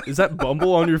like, what, is that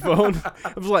Bumble on your phone?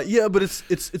 I was like, yeah, but it's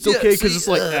okay because it's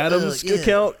like Adam's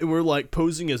account, and we're like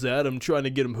posing as Adam, trying to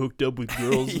get him hooked up with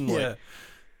girls. And Yeah. like,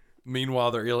 Meanwhile,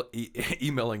 they're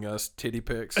emailing us titty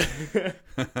pics.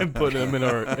 and put him in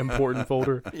our important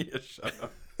folder. Yeah, shut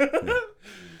up.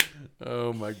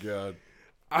 Oh my god.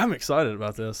 I'm excited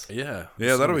about this. Yeah. Yeah,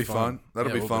 it's that'll gonna be fun. That'll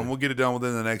Yeah, be we'll fun. do. We'll get it done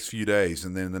within the next few days,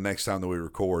 and then the next time that we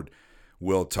record,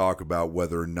 we'll talk about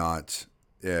whether or not,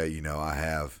 I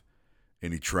have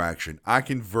any traction. I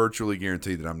can virtually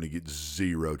guarantee that I'm going to get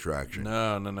zero traction.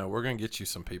 No. We're gonna get you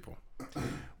some people.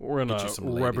 We're Get you gonna some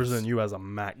ladies. represent you as a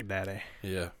Mac Daddy.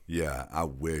 Yeah. Yeah, I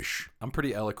wish. I'm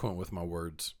pretty eloquent with my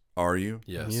words. Are you?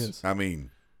 Yes. Yes. I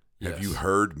mean, have Yes. you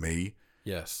heard me?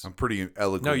 Yes. I'm pretty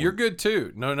eloquent. No, you're good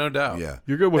too. No doubt. Yeah.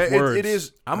 You're good with words. It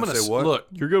is. I'm gonna say what? look.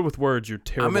 You're good with words. You're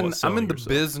terrible. I'm in at selling the yourself.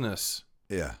 business.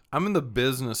 Yeah. I'm in the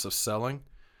business of selling.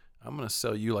 I'm gonna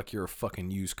sell you like you're a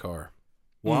fucking used car.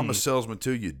 Well, I'm a salesman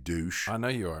too, you douche. I know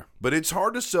you are. But it's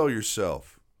hard to sell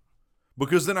yourself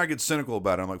because then I get cynical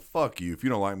about it. I'm like, fuck you. If you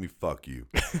don't like me, fuck you.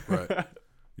 Right.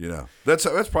 That's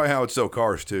probably how I'd sell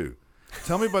cars too.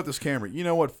 Tell me about this Camry. You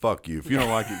know what? Fuck you. If you don't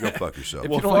like it, go fuck yourself.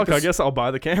 Well, you don't fuck, like I this- guess I'll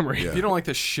buy the Camry. Yeah. If you don't like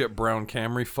this shit brown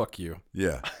Camry, fuck you.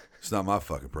 Yeah. It's not my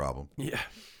fucking problem. Yeah.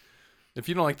 If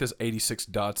you don't like this 86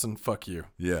 Datsun, fuck you.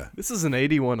 Yeah. This is an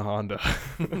 81 Honda.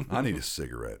 I need a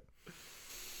cigarette.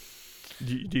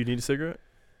 Do you need a cigarette?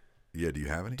 Yeah. Do you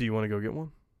have any? Do you want to go get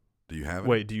one? Do you have any?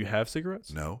 Wait, do you have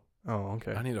cigarettes? No. Oh,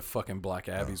 okay. I need a fucking Black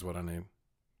Abbey's what I need.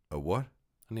 A what?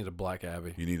 I need a Black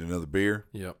Abbey. You need another beer?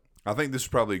 Yep. I think this is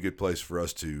probably a good place for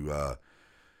us to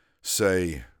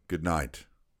say good night.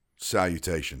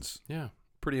 Salutations. Yeah.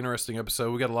 Pretty interesting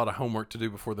episode. We got a lot of homework to do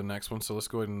before the next one, so let's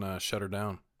go ahead and shut her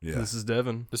down. Yeah. This is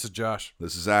Devin. This is Josh.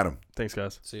 This is Adam. Thanks,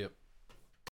 guys. See ya.